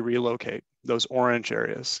potentially relocate those orange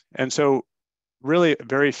areas. And so really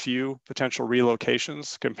very few potential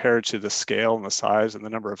relocations compared to the scale and the size and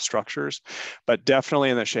the number of structures, but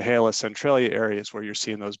definitely in the Chehalis Centralia areas where you're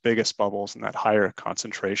seeing those biggest bubbles and that higher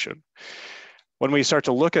concentration. When we start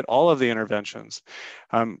to look at all of the interventions,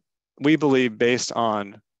 we believe based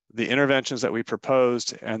on the interventions that we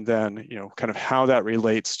proposed and then, kind of how that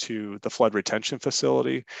relates to the flood retention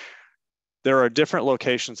facility, there are different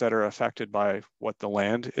locations that are affected by what the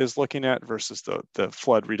land is looking at versus the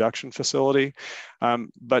flood reduction facility,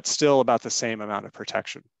 but still about the same amount of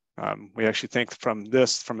protection. We actually think from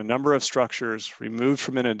a number of structures removed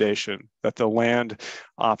from inundation, that the land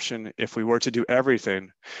option, if we were to do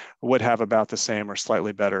everything, would have about the same or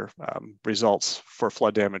slightly better results for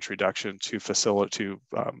flood damage reduction to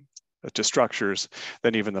structures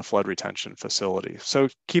than even the flood retention facility. So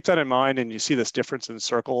keep that in mind, and you see this difference in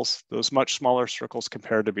circles, those much smaller circles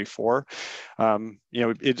compared to before.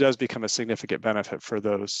 It does become a significant benefit for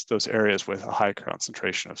those areas with a high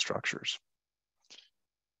concentration of structures.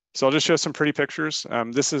 So I'll just show some pretty pictures.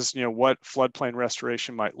 This is, what floodplain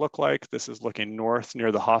restoration might look like. This is looking north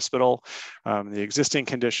near the hospital, the existing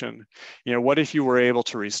condition. What if you were able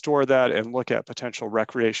to restore that and look at potential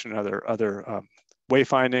recreation and other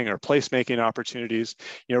wayfinding or placemaking opportunities,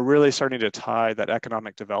 really starting to tie that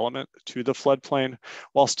economic development to the floodplain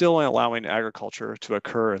while still allowing agriculture to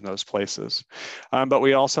occur in those places. But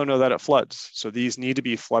we also know that it floods. So these need to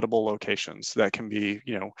be floodable locations that can be,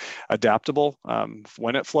 adaptable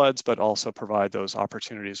when it floods, but also provide those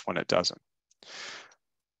opportunities when it doesn't.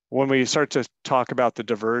 When we start to talk about the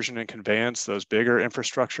diversion and conveyance, those bigger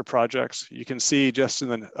infrastructure projects, you can see just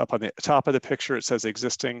up on the top of the picture, it says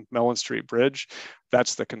existing Mellon Street Bridge.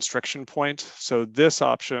 That's the constriction point. So this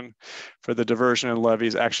option for the diversion and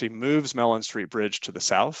levees actually moves Mellon Street Bridge to the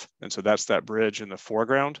south. And so that's that bridge in the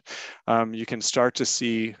foreground. You can start to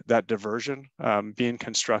see that diversion being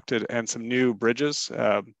constructed and some new bridges,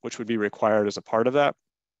 which would be required as a part of that.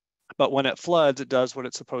 But when it floods, it does what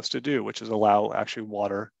it's supposed to do, which is allow actually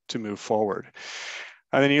water to move forward.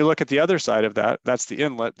 And then you look at the other side of that, that's the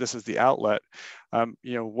inlet, this is the outlet.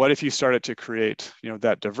 What if you started to create,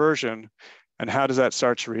 that diversion, and how does that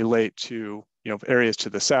start to relate to, areas to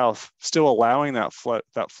the south, still allowing that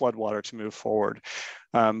flood water to move forward,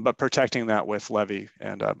 but protecting that with levee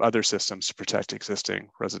and other systems to protect existing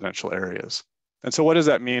residential areas. And so what does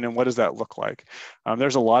that mean and what does that look like?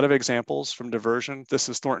 There's a lot of examples from diversion. This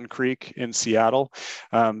is Thornton Creek in Seattle.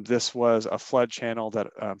 This was a flood channel that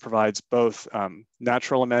provides both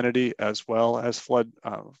natural amenity as well as flood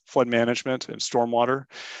management and stormwater.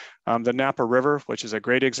 The Napa River, which is a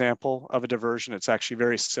great example of a diversion. It's actually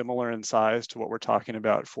very similar in size to what we're talking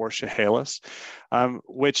about for Chehalis,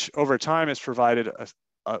 which over time has provided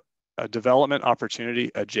a development opportunity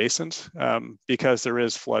adjacent because there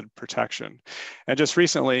is flood protection. And just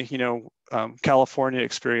recently, California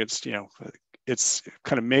experienced, its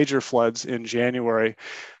kind of major floods in January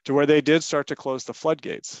to where they did start to close the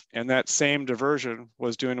floodgates. And that same diversion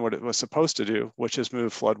was doing what it was supposed to do, which is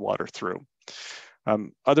move flood water through.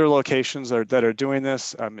 Other locations that are doing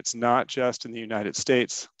this, it's not just in the United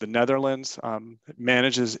States. The Netherlands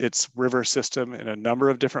manages its river system in a number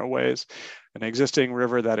of different ways. An existing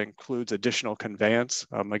river that includes additional conveyance,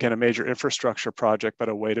 again, a major infrastructure project, but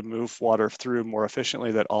a way to move water through more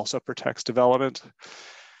efficiently that also protects development.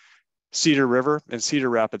 Cedar River in Cedar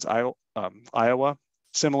Rapids, Iowa.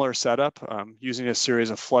 Similar setup, using a series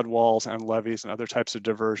of flood walls and levees and other types of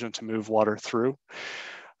diversion to move water through.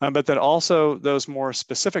 But then also those more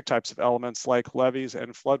specific types of elements like levees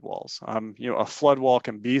and flood walls. A flood wall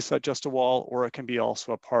can be just a wall, or it can be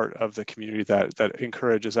also a part of the community that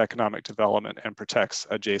encourages economic development and protects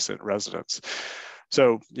adjacent residents.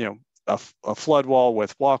 So, a flood wall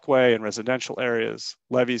with walkway in residential areas.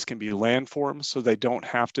 Levees can be landforms, so they don't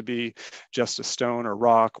have to be just a stone or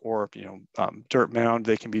rock or dirt mound.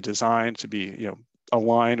 They can be designed to be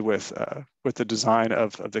aligned with the design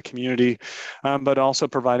of the community, but also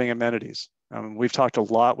providing amenities. We've talked a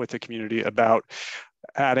lot with the community about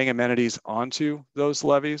adding amenities onto those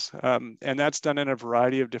levees, and that's done in a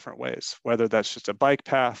variety of different ways, whether that's just a bike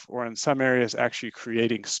path or in some areas actually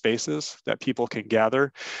creating spaces that people can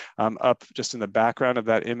gather. Up just in the background of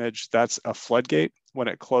that image, that's a floodgate. When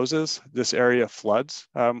it closes, this area floods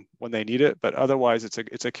when they need it, but otherwise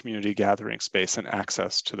it's a community gathering space and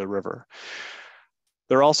access to the river.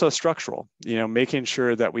 They're also structural, making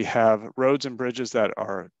sure that we have roads and bridges that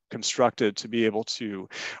are constructed to be able to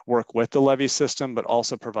work with the levee system, but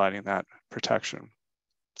also providing that protection.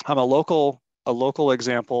 A local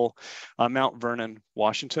example, Mount Vernon,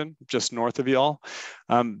 Washington, just north of y'all.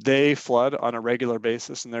 They flood on a regular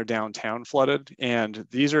basis and their downtown flooded. And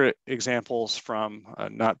these are examples from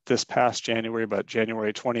not this past January, but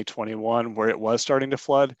January 2021, where it was starting to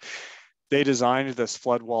flood. They designed this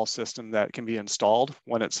flood wall system that can be installed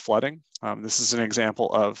when it's flooding. This is an example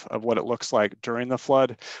of what it looks like during the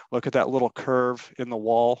flood. Look at that little curve in the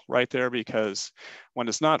wall right there, because when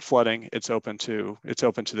it's not flooding, it's open to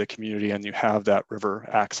the community, and you have that river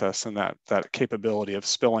access and that capability of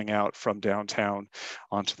spilling out from downtown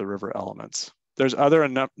onto the river elements. There's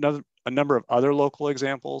a number of other local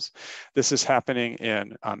examples. This is happening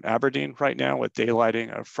in Aberdeen right now with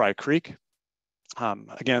daylighting of Fry Creek.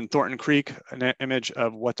 Again, Thornton Creek, an image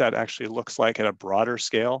of what that actually looks like at a broader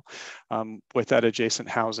scale with that adjacent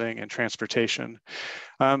housing and transportation.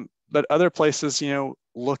 But other places, are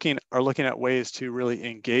looking at ways to really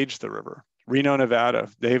engage the river. Reno, Nevada,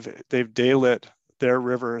 they've daylit their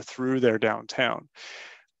river through their downtown,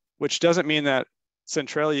 which doesn't mean that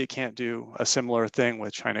Centralia can't do a similar thing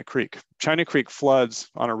with China Creek. China Creek floods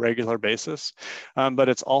on a regular basis, but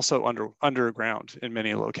it's also underground in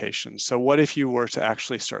many locations. So what if you were to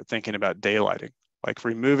actually start thinking about daylighting, like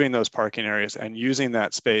removing those parking areas and using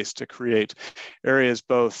that space to create areas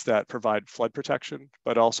both that provide flood protection,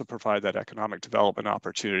 but also provide that economic development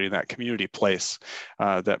opportunity, that community place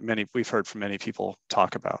that we've heard from many people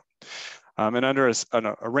talk about. And under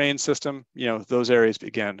a rain system, those areas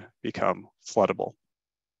become floodable.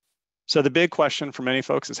 So the big question for many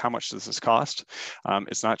folks is, how much does this cost?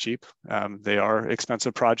 It's not cheap. They are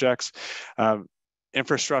expensive projects.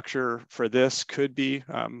 Infrastructure for this could be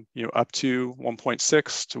up to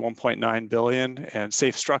 1.6 to 1.9 billion, and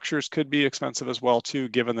safe structures could be expensive as well too,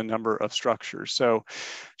 given the number of structures. So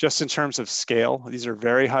just in terms of scale, these are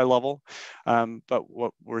very high level, but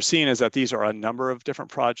what we're seeing is that these are a number of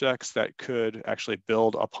different projects that could actually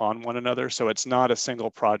build upon one another. So it's not a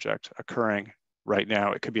single project occurring right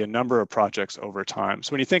now. It could be a number of projects over time.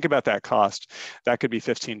 So when you think about that cost, that could be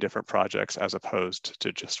 15 different projects as opposed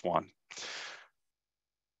to just one.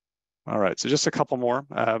 All right, so just a couple more.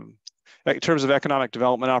 In terms of economic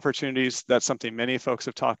development opportunities, that's something many folks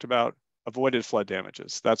have talked about. Avoided flood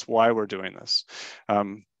damages. That's why we're doing this.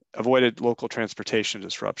 Avoided local transportation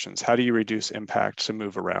disruptions. How do you reduce impact to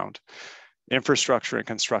move around? Infrastructure and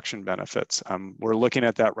construction benefits. We're looking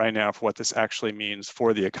at that right now for what this actually means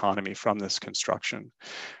for the economy from this construction.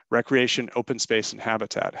 Recreation, open space, and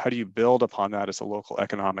habitat. How do you build upon that as a local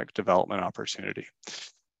economic development opportunity?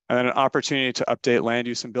 And then an opportunity to update land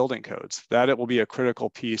use and building codes. That it will be a critical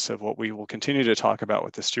piece of what we will continue to talk about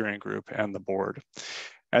with the steering group and the board.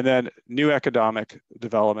 And then new economic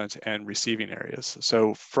development and receiving areas.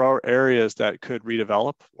 So for areas that could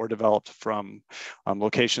redevelop or developed from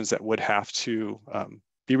locations that would have to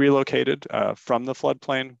be relocated from the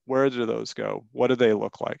floodplain, where do those go? What do they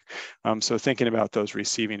look like? So thinking about those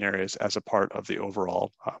receiving areas as a part of the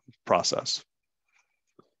overall process.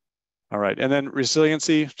 All right, and then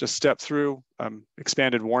resiliency, just step through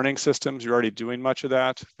expanded warning systems. You're already doing much of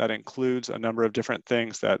that. That includes a number of different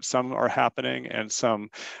things that some are happening and some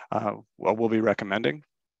we'll be recommending.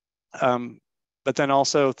 But then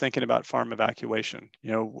also thinking about farm evacuation.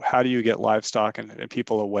 How do you get livestock and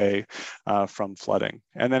people away from flooding?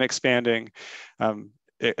 And then expanding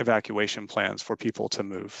evacuation plans for people to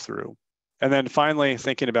move through. And then finally,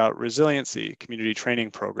 thinking about resiliency, community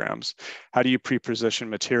training programs. How do you pre-position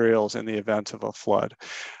materials in the event of a flood?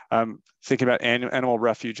 Thinking about animal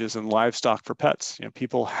refuges and livestock for pets. You know,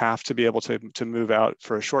 people have to be able to move out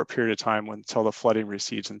for a short period of time until the flooding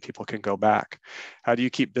recedes and people can go back. How do you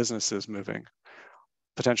keep businesses moving?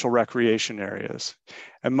 Potential recreation areas,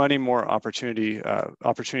 and many more opportunities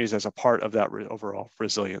as a part of that overall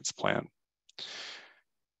resilience plan.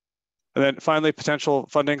 And then finally, potential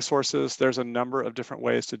funding sources. There's a number of different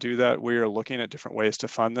ways to do that. We are looking at different ways to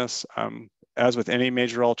fund this. As with any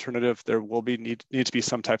major alternative, there will need to be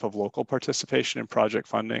some type of local participation in project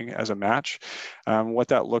funding as a match. What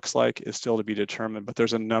that looks like is still to be determined, but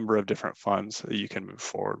there's a number of different funds that you can move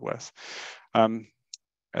forward with. And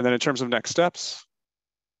then in terms of next steps,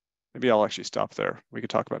 maybe I'll actually stop there. We could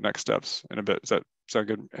talk about next steps in a bit. Does that sound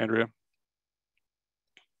good, Andrea?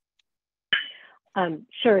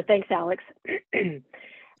 Sure, thanks, Alex.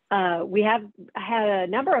 We have had a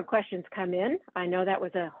number of questions come in. I know that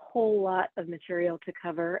was a whole lot of material to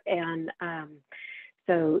cover, and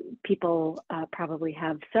so people probably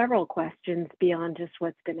have several questions beyond just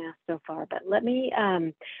what's been asked so far. But let me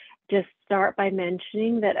just start by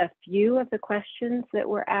mentioning that a few of the questions that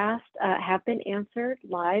were asked have been answered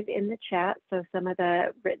live in the chat. So some of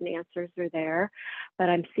the written answers are there, but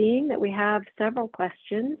I'm seeing that we have several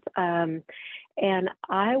questions. And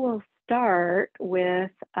I will start with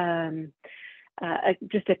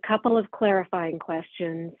just a couple of clarifying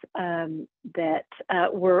questions that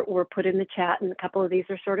were put in the chat, and a couple of these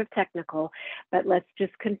are sort of technical, but let's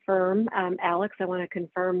just confirm. Alex, I want to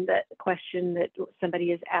confirm that question that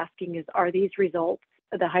somebody is asking is, are these results,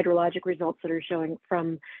 the hydrologic results that are showing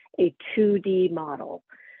from a 2D model?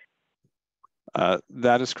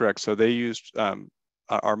 That is correct. So they used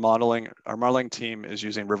our modeling team is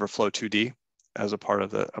using Riverflow 2D as a part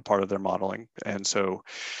of their modeling, and so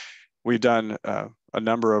we've done a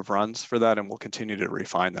number of runs for that, and we'll continue to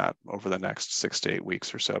refine that over the next 6 to 8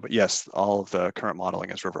 weeks or so. But yes, all of the current modeling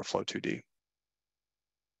is Riverflow 2D.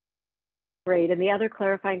 Great. And the other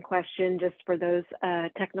clarifying question, just for those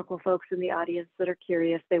technical folks in the audience that are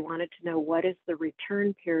curious, they wanted to know, what is the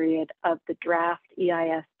return period of the draft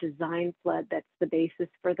EIS design flood that's the basis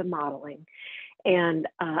for the modeling? And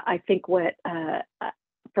I think what,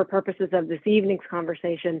 for purposes of this evening's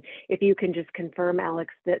conversation, if you can just confirm,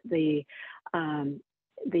 Alex, that the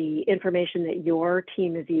information that your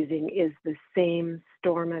team is using is the same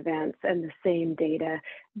storm events and the same data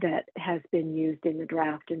that has been used in the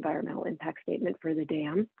draft environmental impact statement for the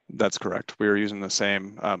dam. That's correct. We are using the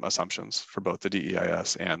same assumptions for both the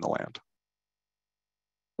DEIS and the land.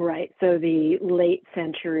 Right. So the late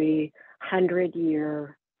century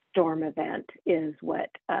 100-year storm event is what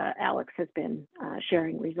Alex has been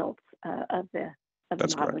sharing results of the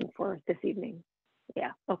modeling for this evening.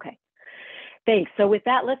 Yeah, okay. Thanks. So with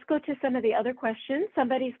that, let's go to some of the other questions.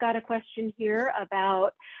 Somebody's got a question here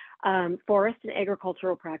about forest and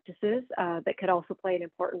agricultural practices that could also play an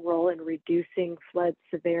important role in reducing flood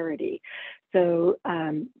severity. So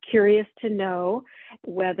curious to know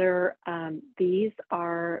whether these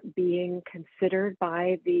are being considered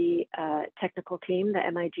by the technical team, the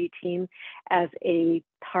MIG team, as a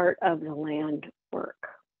part of the land work.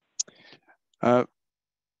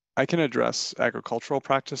 I can address agricultural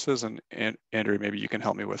practices, and Andrew, maybe you can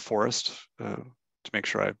help me with forest to make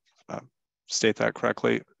sure I state that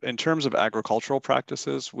correctly. In terms of agricultural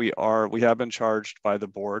practices, we have been charged by the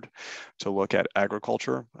board to look at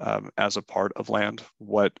agriculture as a part of land,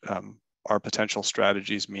 what our potential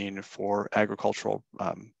strategies mean for agricultural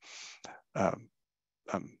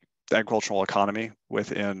agricultural economy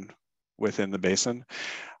within the basin.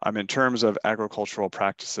 In terms of agricultural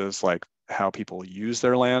practices, like how people use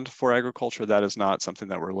their land for agriculture, that is not something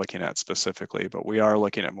that we're looking at specifically, but we are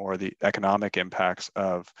looking at more of the economic impacts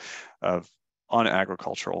on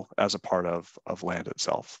agricultural as a part of land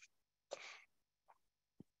itself.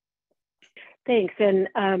 Thanks. And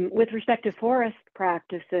with respect to forest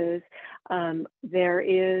practices, there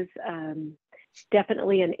is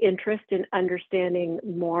definitely an interest in understanding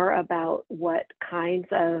more about what kinds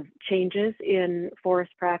of changes in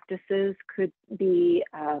forest practices could be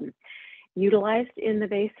utilized in the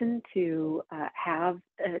basin to have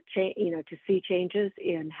to see changes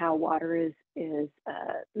in how water is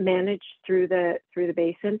managed through the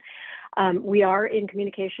basin. We are in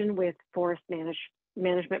communication with forest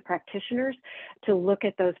management practitioners to look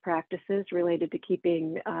at those practices related to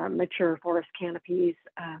keeping mature forest canopies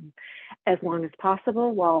as long as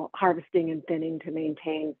possible while harvesting and thinning to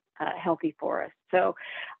maintain healthy forests. So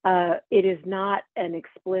it is not an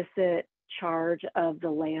explicit charge of the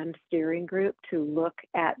land steering group to look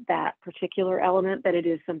at that particular element, but it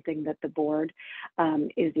is something that the board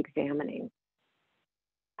is examining.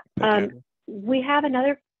 We have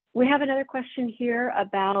another question here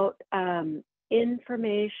about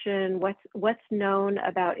information. What's known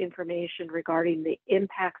about information regarding the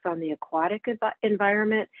impacts on the aquatic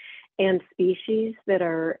environment and species that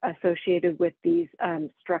are associated with these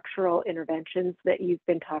structural interventions that you've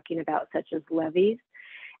been talking about, such as levees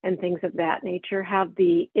and things of that nature? Have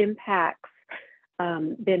the impacts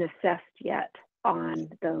been assessed yet on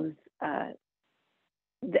those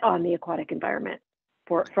on the aquatic environment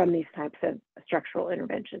from these types of structural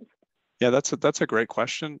interventions? Yeah, that's a great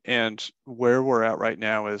question. And where we're at right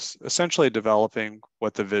now is essentially developing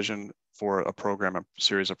what the vision for a program, a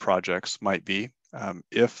series of projects might be.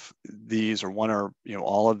 If these or one or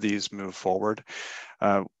all of these move forward,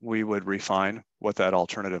 we would refine what that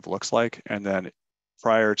alternative looks like, and then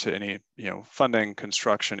prior to any funding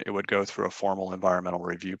construction, it would go through a formal environmental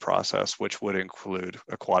review process, which would include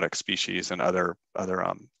aquatic species and other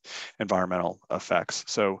environmental effects.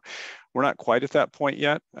 So we're not quite at that point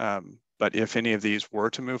yet. But if any of these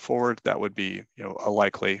were to move forward, that would be a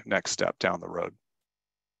likely next step down the road.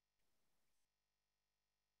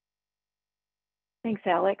 Thanks,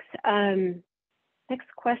 Alex.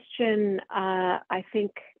 Next question, I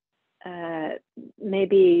think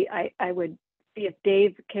maybe I would see if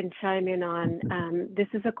Dave can chime in on. This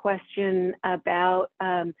is a question about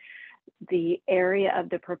the area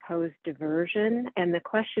of the proposed diversion. And the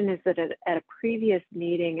question is that at a previous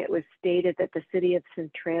meeting, it was stated that the city of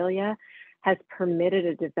Centralia has permitted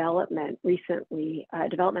a development recently, a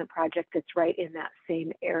development project that's right in that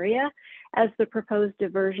same area as the proposed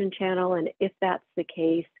diversion channel. And if that's the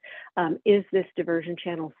case, is this diversion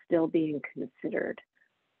channel still being considered?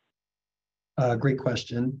 Great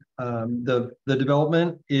question. The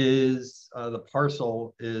development is, the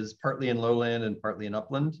parcel is partly in lowland and partly in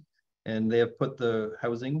upland. And they have put the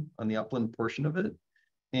housing on the upland portion of it.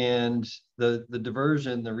 And the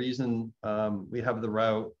diversion, the reason we have the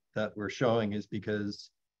route that we're showing is because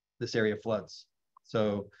this area floods.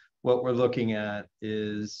 So what we're looking at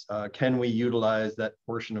is, can we utilize that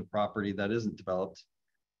portion of property that isn't developed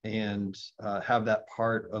and have that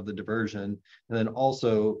part of the diversion? And then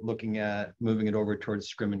also looking at moving it over towards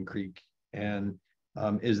Scrimmin Creek, and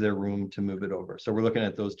is there room to move it over? So we're looking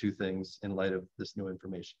at those two things in light of this new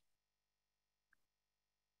information.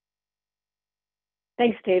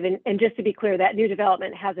 Thanks, Dave. And just to be clear, that new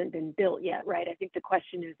development hasn't been built yet, right? I think the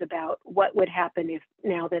question is about what would happen if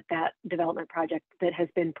now that that development project that has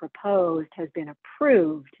been proposed has been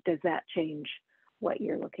approved. Does that change what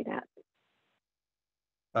you're looking at?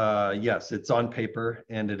 Yes, it's on paper,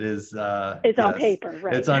 and it is. It's on paper,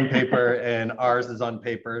 right? It's on paper, and ours is on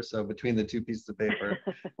paper. So between the two pieces of paper,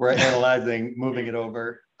 we're analyzing moving it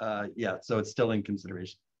over. Yeah, so it's still in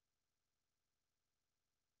consideration.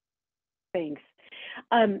 Thanks.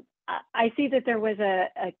 I see that there was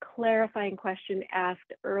a clarifying question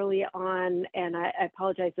asked early on, and I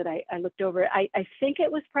apologize that I looked over it. I think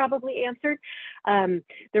it was probably answered.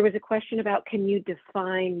 There was a question about, can you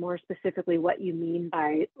define more specifically what you mean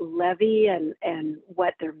by levee and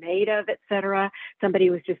what they're made of, et cetera? Somebody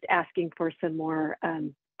was just asking for some more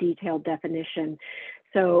detailed definition.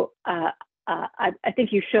 So I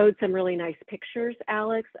think you showed some really nice pictures,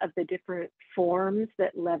 Alex, of the different forms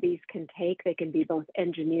that levees can take. They can be both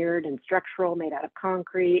engineered and structural, made out of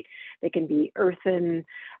concrete. They can be earthen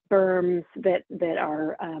berms that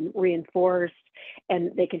are reinforced,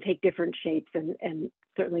 and they can take different shapes and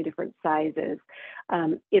certainly different sizes.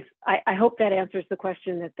 I hope that answers the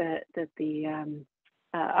question that the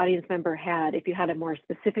audience member had. If you had a more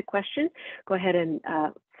specific question, go ahead and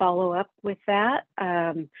follow up with that.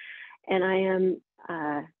 And I am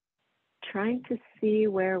trying to see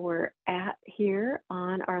where we're at here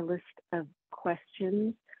on our list of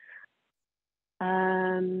questions.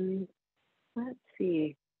 Let's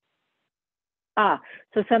see.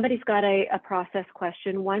 So somebody's got a process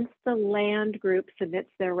question. Once the land group submits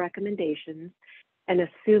their recommendations, and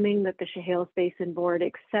assuming that the Chehalis Basin Board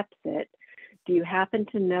accepts it, do you happen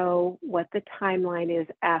to know what the timeline is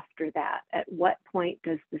after that? At what point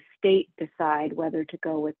does the state decide whether to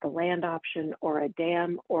go with the land option or a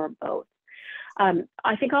dam or both?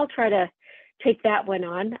 I think I'll try to take that one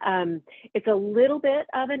on. It's a little bit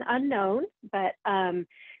of an unknown, but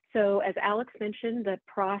so as Alex mentioned, the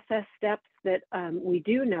process steps that we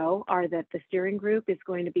do know are that the steering group is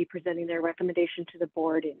going to be presenting their recommendation to the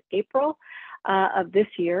board in April of this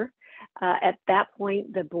year. At that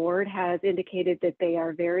point, the board has indicated that they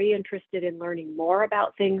are very interested in learning more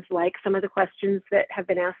about things like some of the questions that have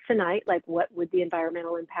been asked tonight, like what would the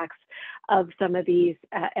environmental impacts of some of these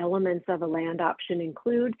elements of a land option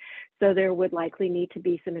include. So there would likely need to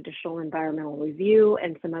be some additional environmental review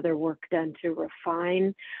and some other work done to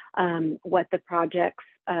refine what the projects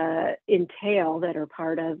entail that are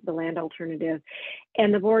part of the land alternative.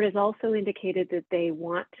 And the board has also indicated that they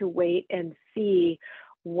want to wait and see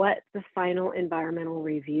what the final environmental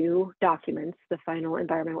review documents, the final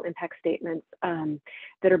environmental impact statements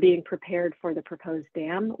that are being prepared for the proposed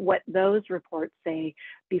dam, what those reports say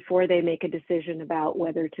before they make a decision about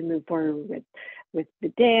whether to move forward with the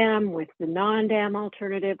dam, with the non-dam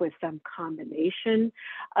alternative, with some combination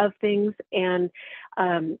of things. And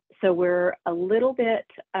so we're a little bit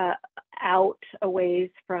out a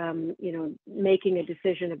ways from, you know, making a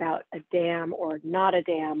decision about a dam or not a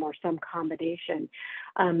dam or some combination,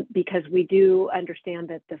 because we do understand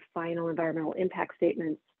that the final environmental impact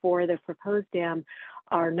statements for the proposed dam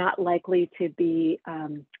are not likely to be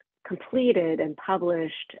completed and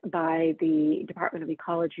published by the Department of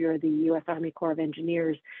Ecology or the U.S. Army Corps of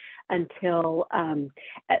Engineers until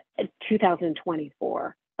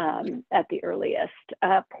 2024 at the earliest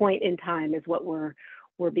point in time is what we're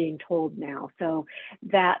being told now. So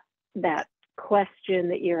that question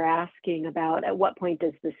that you're asking about, at what point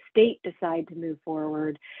does the state decide to move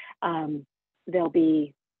forward, there'll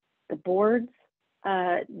be the board's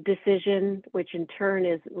decision, which in turn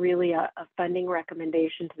is really a funding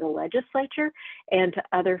recommendation to the legislature and to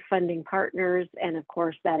other funding partners. And of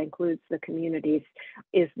course, that includes the communities.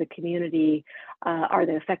 Is the community, are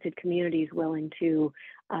the affected communities willing to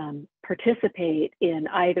participate in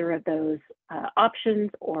either of those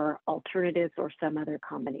options or alternatives or some other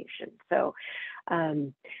combination? So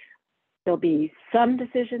there'll be some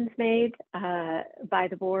decisions made by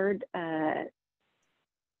the board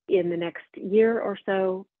in the next year or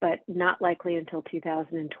so, but not likely until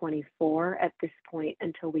 2024 at this point,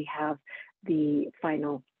 until we have the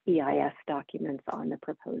final EIS documents on the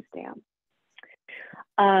proposed dam.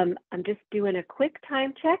 I'm just doing a quick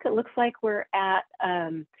time check. It looks like we're at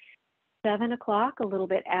 7 o'clock, a little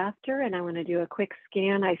bit after, and I want to do a quick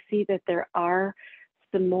scan. I see that there are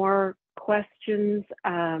some more questions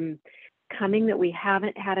coming that we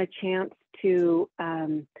haven't had a chance to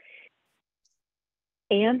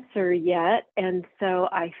answer yet. And so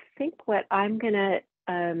I think what I'm going to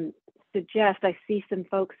suggest, I see some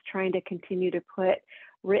folks trying to continue to put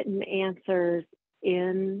written answers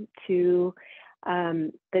into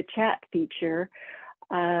the chat feature.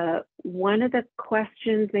 One of the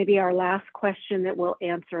questions, maybe our last question that we'll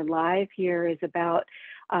answer live here, is about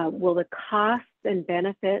will the costs and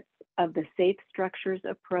benefits of the safe structures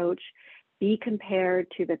approach be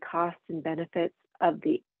compared to the costs and benefits of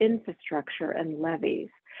the infrastructure and levees?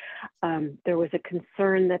 There was a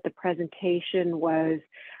concern that the presentation was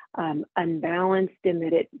unbalanced in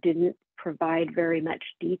that it didn't provide very much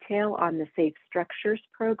detail on the safe structures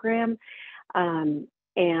program.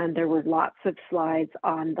 And there were lots of slides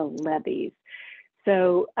on the levees.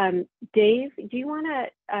 So Dave, do you want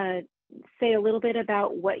to say a little bit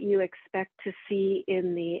about what you expect to see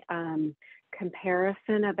in the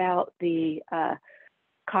comparison about the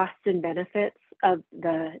costs and benefits of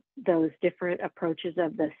those different approaches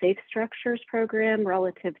of the safe structures program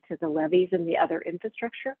relative to the levees and the other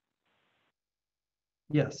infrastructure?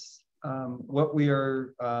 Yes. What we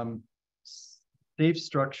are, safe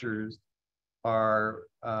structures are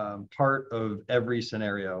part of every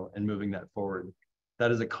scenario and moving that forward.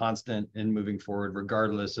 That is a constant in moving forward,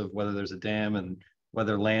 regardless of whether there's a dam and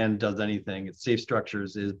whether land does anything. It's safe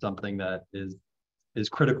structures is something that is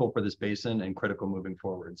critical for this basin and critical moving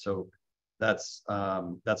forward. So that's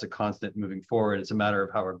a constant moving forward. It's a matter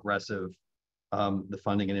of how aggressive the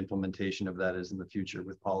funding and implementation of that is in the future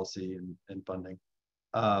with policy and funding.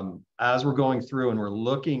 As we're going through and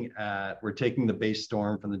we're taking the base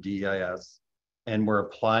storm from the DEIS and we're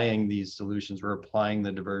applying these solutions, we're applying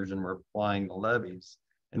the diversion, we're applying the levees.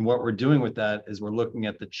 And what we're doing with that is we're looking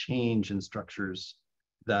at the change in structures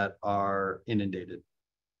that are inundated.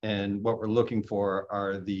 And what we're looking for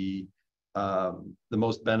are the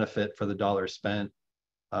most benefit for the dollar spent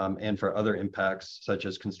and for other impacts such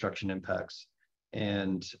as construction impacts,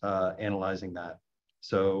 and analyzing that.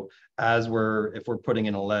 So if we're putting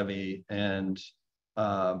in a levee and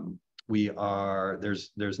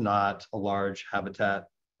there's not a large habitat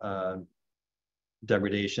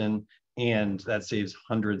degradation, and that saves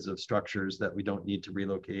hundreds of structures that we don't need to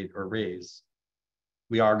relocate or raise,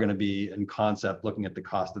 we are going to be in concept looking at the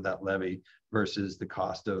cost of that levy versus the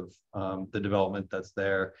cost of the development that's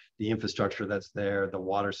there, the infrastructure that's there, the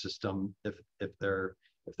water system, if they're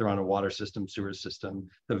on a water system, sewer system,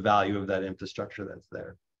 the value of that infrastructure that's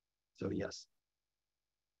there. So yes.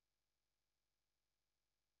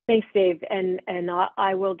 Thanks, Dave. And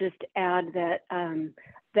I will just add that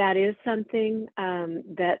that is something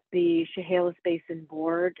that the Chehalis Basin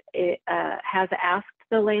Board has asked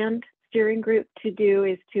the land steering group to do,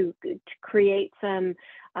 is to create some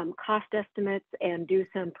cost estimates and do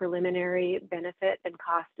some preliminary benefit and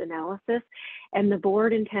cost analysis. And the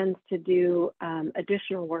board intends to do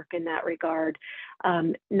additional work in that regard,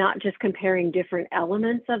 not just comparing different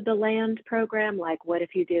elements of the land program, like what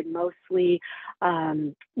if you did mostly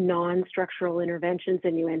non-structural interventions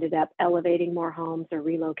and you ended up elevating more homes or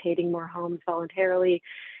relocating more homes voluntarily,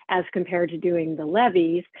 as compared to doing the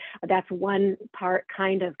levies. That's one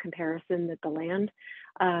kind of comparison that the land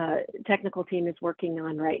technical team is working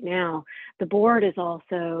on right now. The board is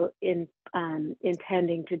also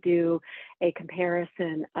intending to do a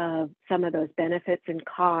comparison of some of those benefits and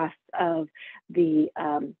costs of the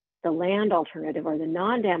land alternative or the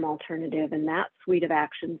non-dam alternative, and that suite of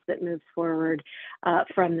actions that moves forward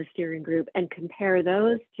from the steering group, and compare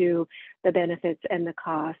those to the benefits and the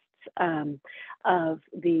costs of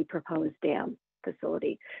the proposed dam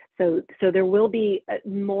facility. So there will be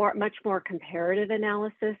much more comparative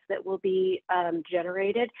analysis that will be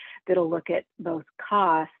generated that'll look at both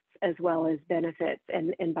costs as well as benefits.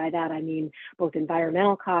 And by that, I mean both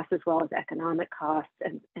environmental costs as well as economic costs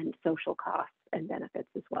and social costs and benefits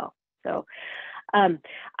as well. So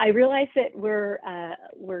I realize that we're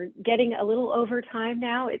getting a little over time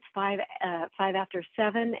now. It's 5 after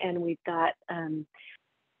 7, and we've got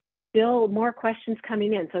still more questions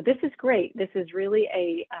coming in. So this is great. This is really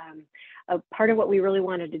a part of what we really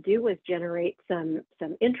wanted to do, was generate some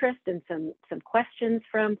interest and some questions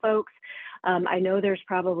from folks. I know there's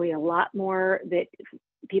probably a lot more that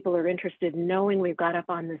people are interested in knowing. We've got up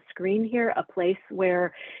on the screen here a place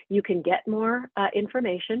where you can get more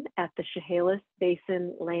information at the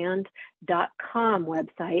ChehalisBasinLand.com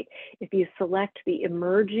website. If you select the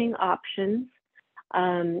emerging options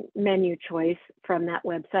menu choice from that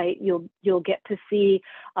website, you'll get to see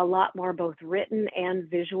a lot more both written and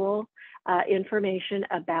visual information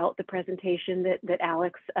about the presentation that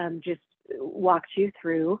Alex just walked you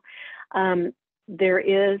through. There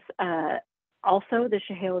is also the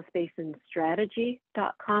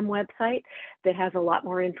ChehalisBasinStrategy.com website that has a lot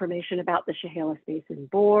more information about the Chehalis Basin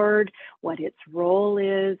Board, what its role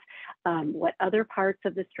is, what other parts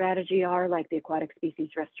of the strategy are, like the Aquatic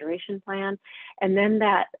Species Restoration Plan. And then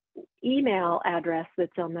that email address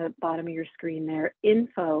that's on the bottom of your screen there,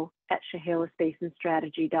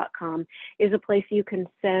 info@ChehalisBasinStrategy.com, is a place you can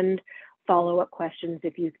send follow-up questions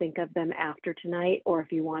if you think of them after tonight, or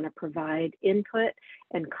if you want to provide input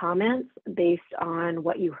and comments based on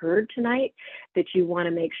what you heard tonight, that you want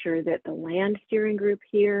to make sure that the land steering group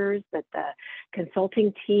hears, that the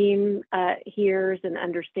consulting team hears and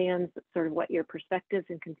understands sort of what your perspectives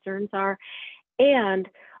and concerns are. And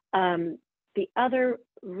the other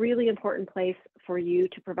really important place for you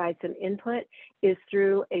to provide some input is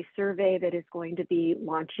through a survey that is going to be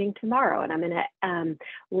launching tomorrow. And I'm going to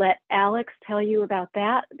let Alex tell you about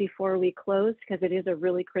that before we close, because it is a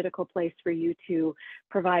really critical place for you to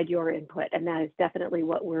provide your input. And that is definitely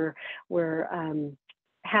what we're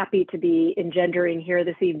happy to be engendering here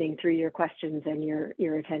this evening through your questions and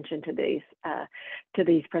your attention to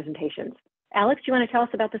these presentations. Alex, do you want to tell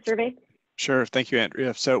us about the survey? Sure. Thank you,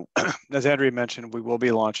 Andrea. So as Andrea mentioned, we will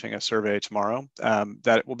be launching a survey tomorrow.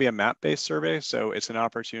 That will be a map-based survey. So it's an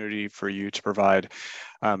opportunity for you to provide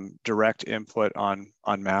direct input on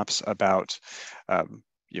maps about,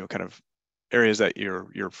 kind of areas that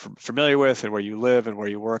you're familiar with and where you live and where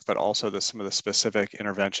you work, but also some of the specific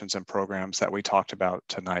interventions and programs that we talked about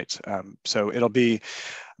tonight. So it'll be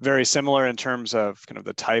very similar in terms of kind of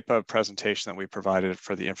the type of presentation that we provided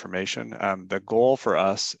for the information. The goal for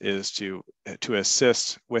us is to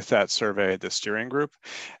assist with that survey, the steering group,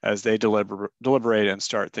 as they deliberate and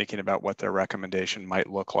start thinking about what their recommendation might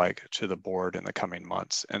look like to the board in the coming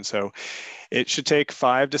months. And so it should take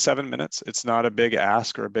 5 to 7 minutes. It's not a big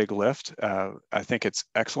ask or a big lift. I think it's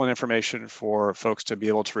excellent information for folks to be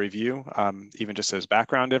able to review, even just as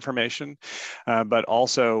background information. But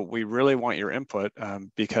also, we really want your input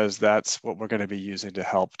because that's what we're going to be using to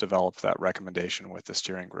help develop that recommendation with the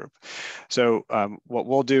steering group. So what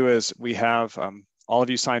we'll do is we have all of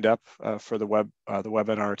you signed up for the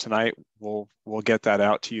webinar tonight. We'll get that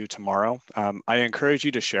out to you tomorrow. I encourage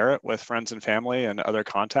you to share it with friends and family and other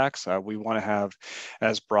contacts. We want to have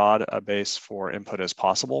as broad a base for input as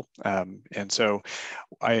possible. And so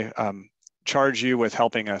I charge you with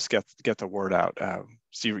helping us get the word out.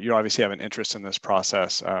 So you obviously have an interest in this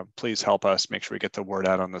process. Please help us make sure we get the word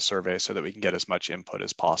out on the survey so that we can get as much input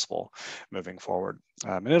as possible moving forward.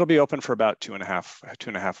 And it'll be open for about two and a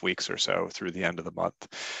half weeks or so through the end of the month.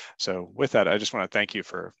 So with that, I just want to thank you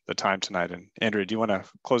for the time tonight. And Andrea, do you want to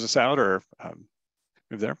close us out or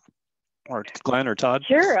move there? Or Glenn or Todd?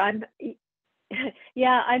 Sure,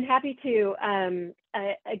 yeah, I'm happy to.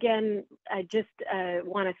 Again, I just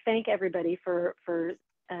want to thank everybody for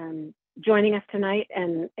joining us tonight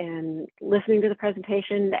and listening to the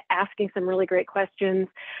presentation, asking some really great questions.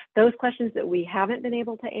 Those questions that we haven't been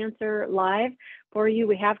able to answer live for you,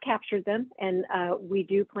 we have captured them, and we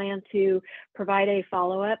do plan to provide a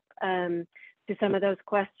follow-up to some of those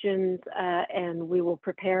questions, and we will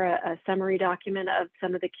prepare a summary document of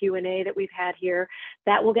some of the Q&A that we've had here.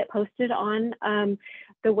 That will get posted on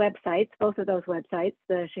the websites, both of those websites,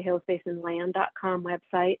 the ChehalisBasinLand.com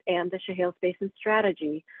website and the Chehalis Basin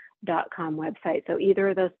Strategy.com website. So either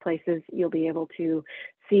of those places, you'll be able to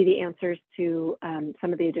see the answers to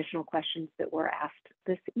some of the additional questions that were asked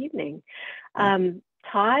this evening.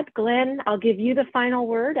 Todd, Glenn, I'll give you the final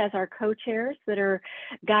word as our co-chairs that are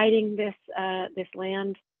guiding this this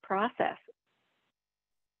land process.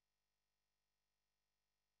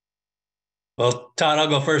 Well, Todd, I'll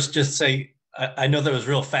go first. Just say, I know that was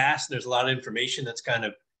real fast. There's a lot of information that's kind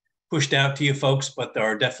of pushed out to you folks, but there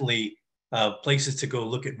are definitely places to go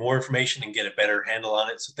look at more information and get a better handle on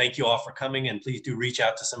it. So thank you all for coming, and please do reach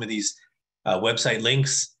out to some of these website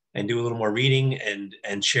links and do a little more reading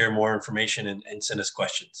and share more information and send us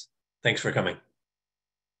questions. Thanks for coming.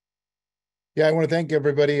 Yeah, I want to thank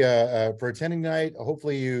everybody for attending tonight.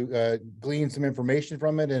 Hopefully you gleaned some information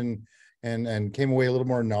from it and came away a little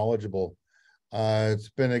more knowledgeable. It's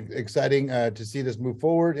been exciting to see this move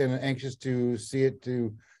forward, and anxious to see it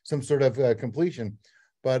to some sort of completion.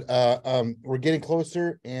 But we're getting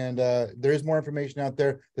closer, and there is more information out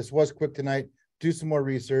there. This was quick tonight. Do some more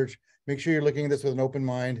research. Make sure you're looking at this with an open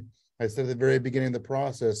mind. I said at the very beginning of the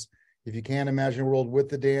process, if you can't imagine a world with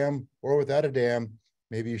the dam or without a dam,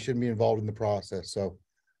 maybe you shouldn't be involved in the process. So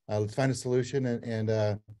let's find a solution, and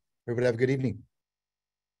everybody have a good evening.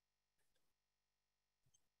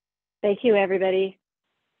 Thank you, everybody.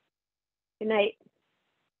 Good night.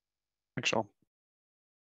 Thanks, all.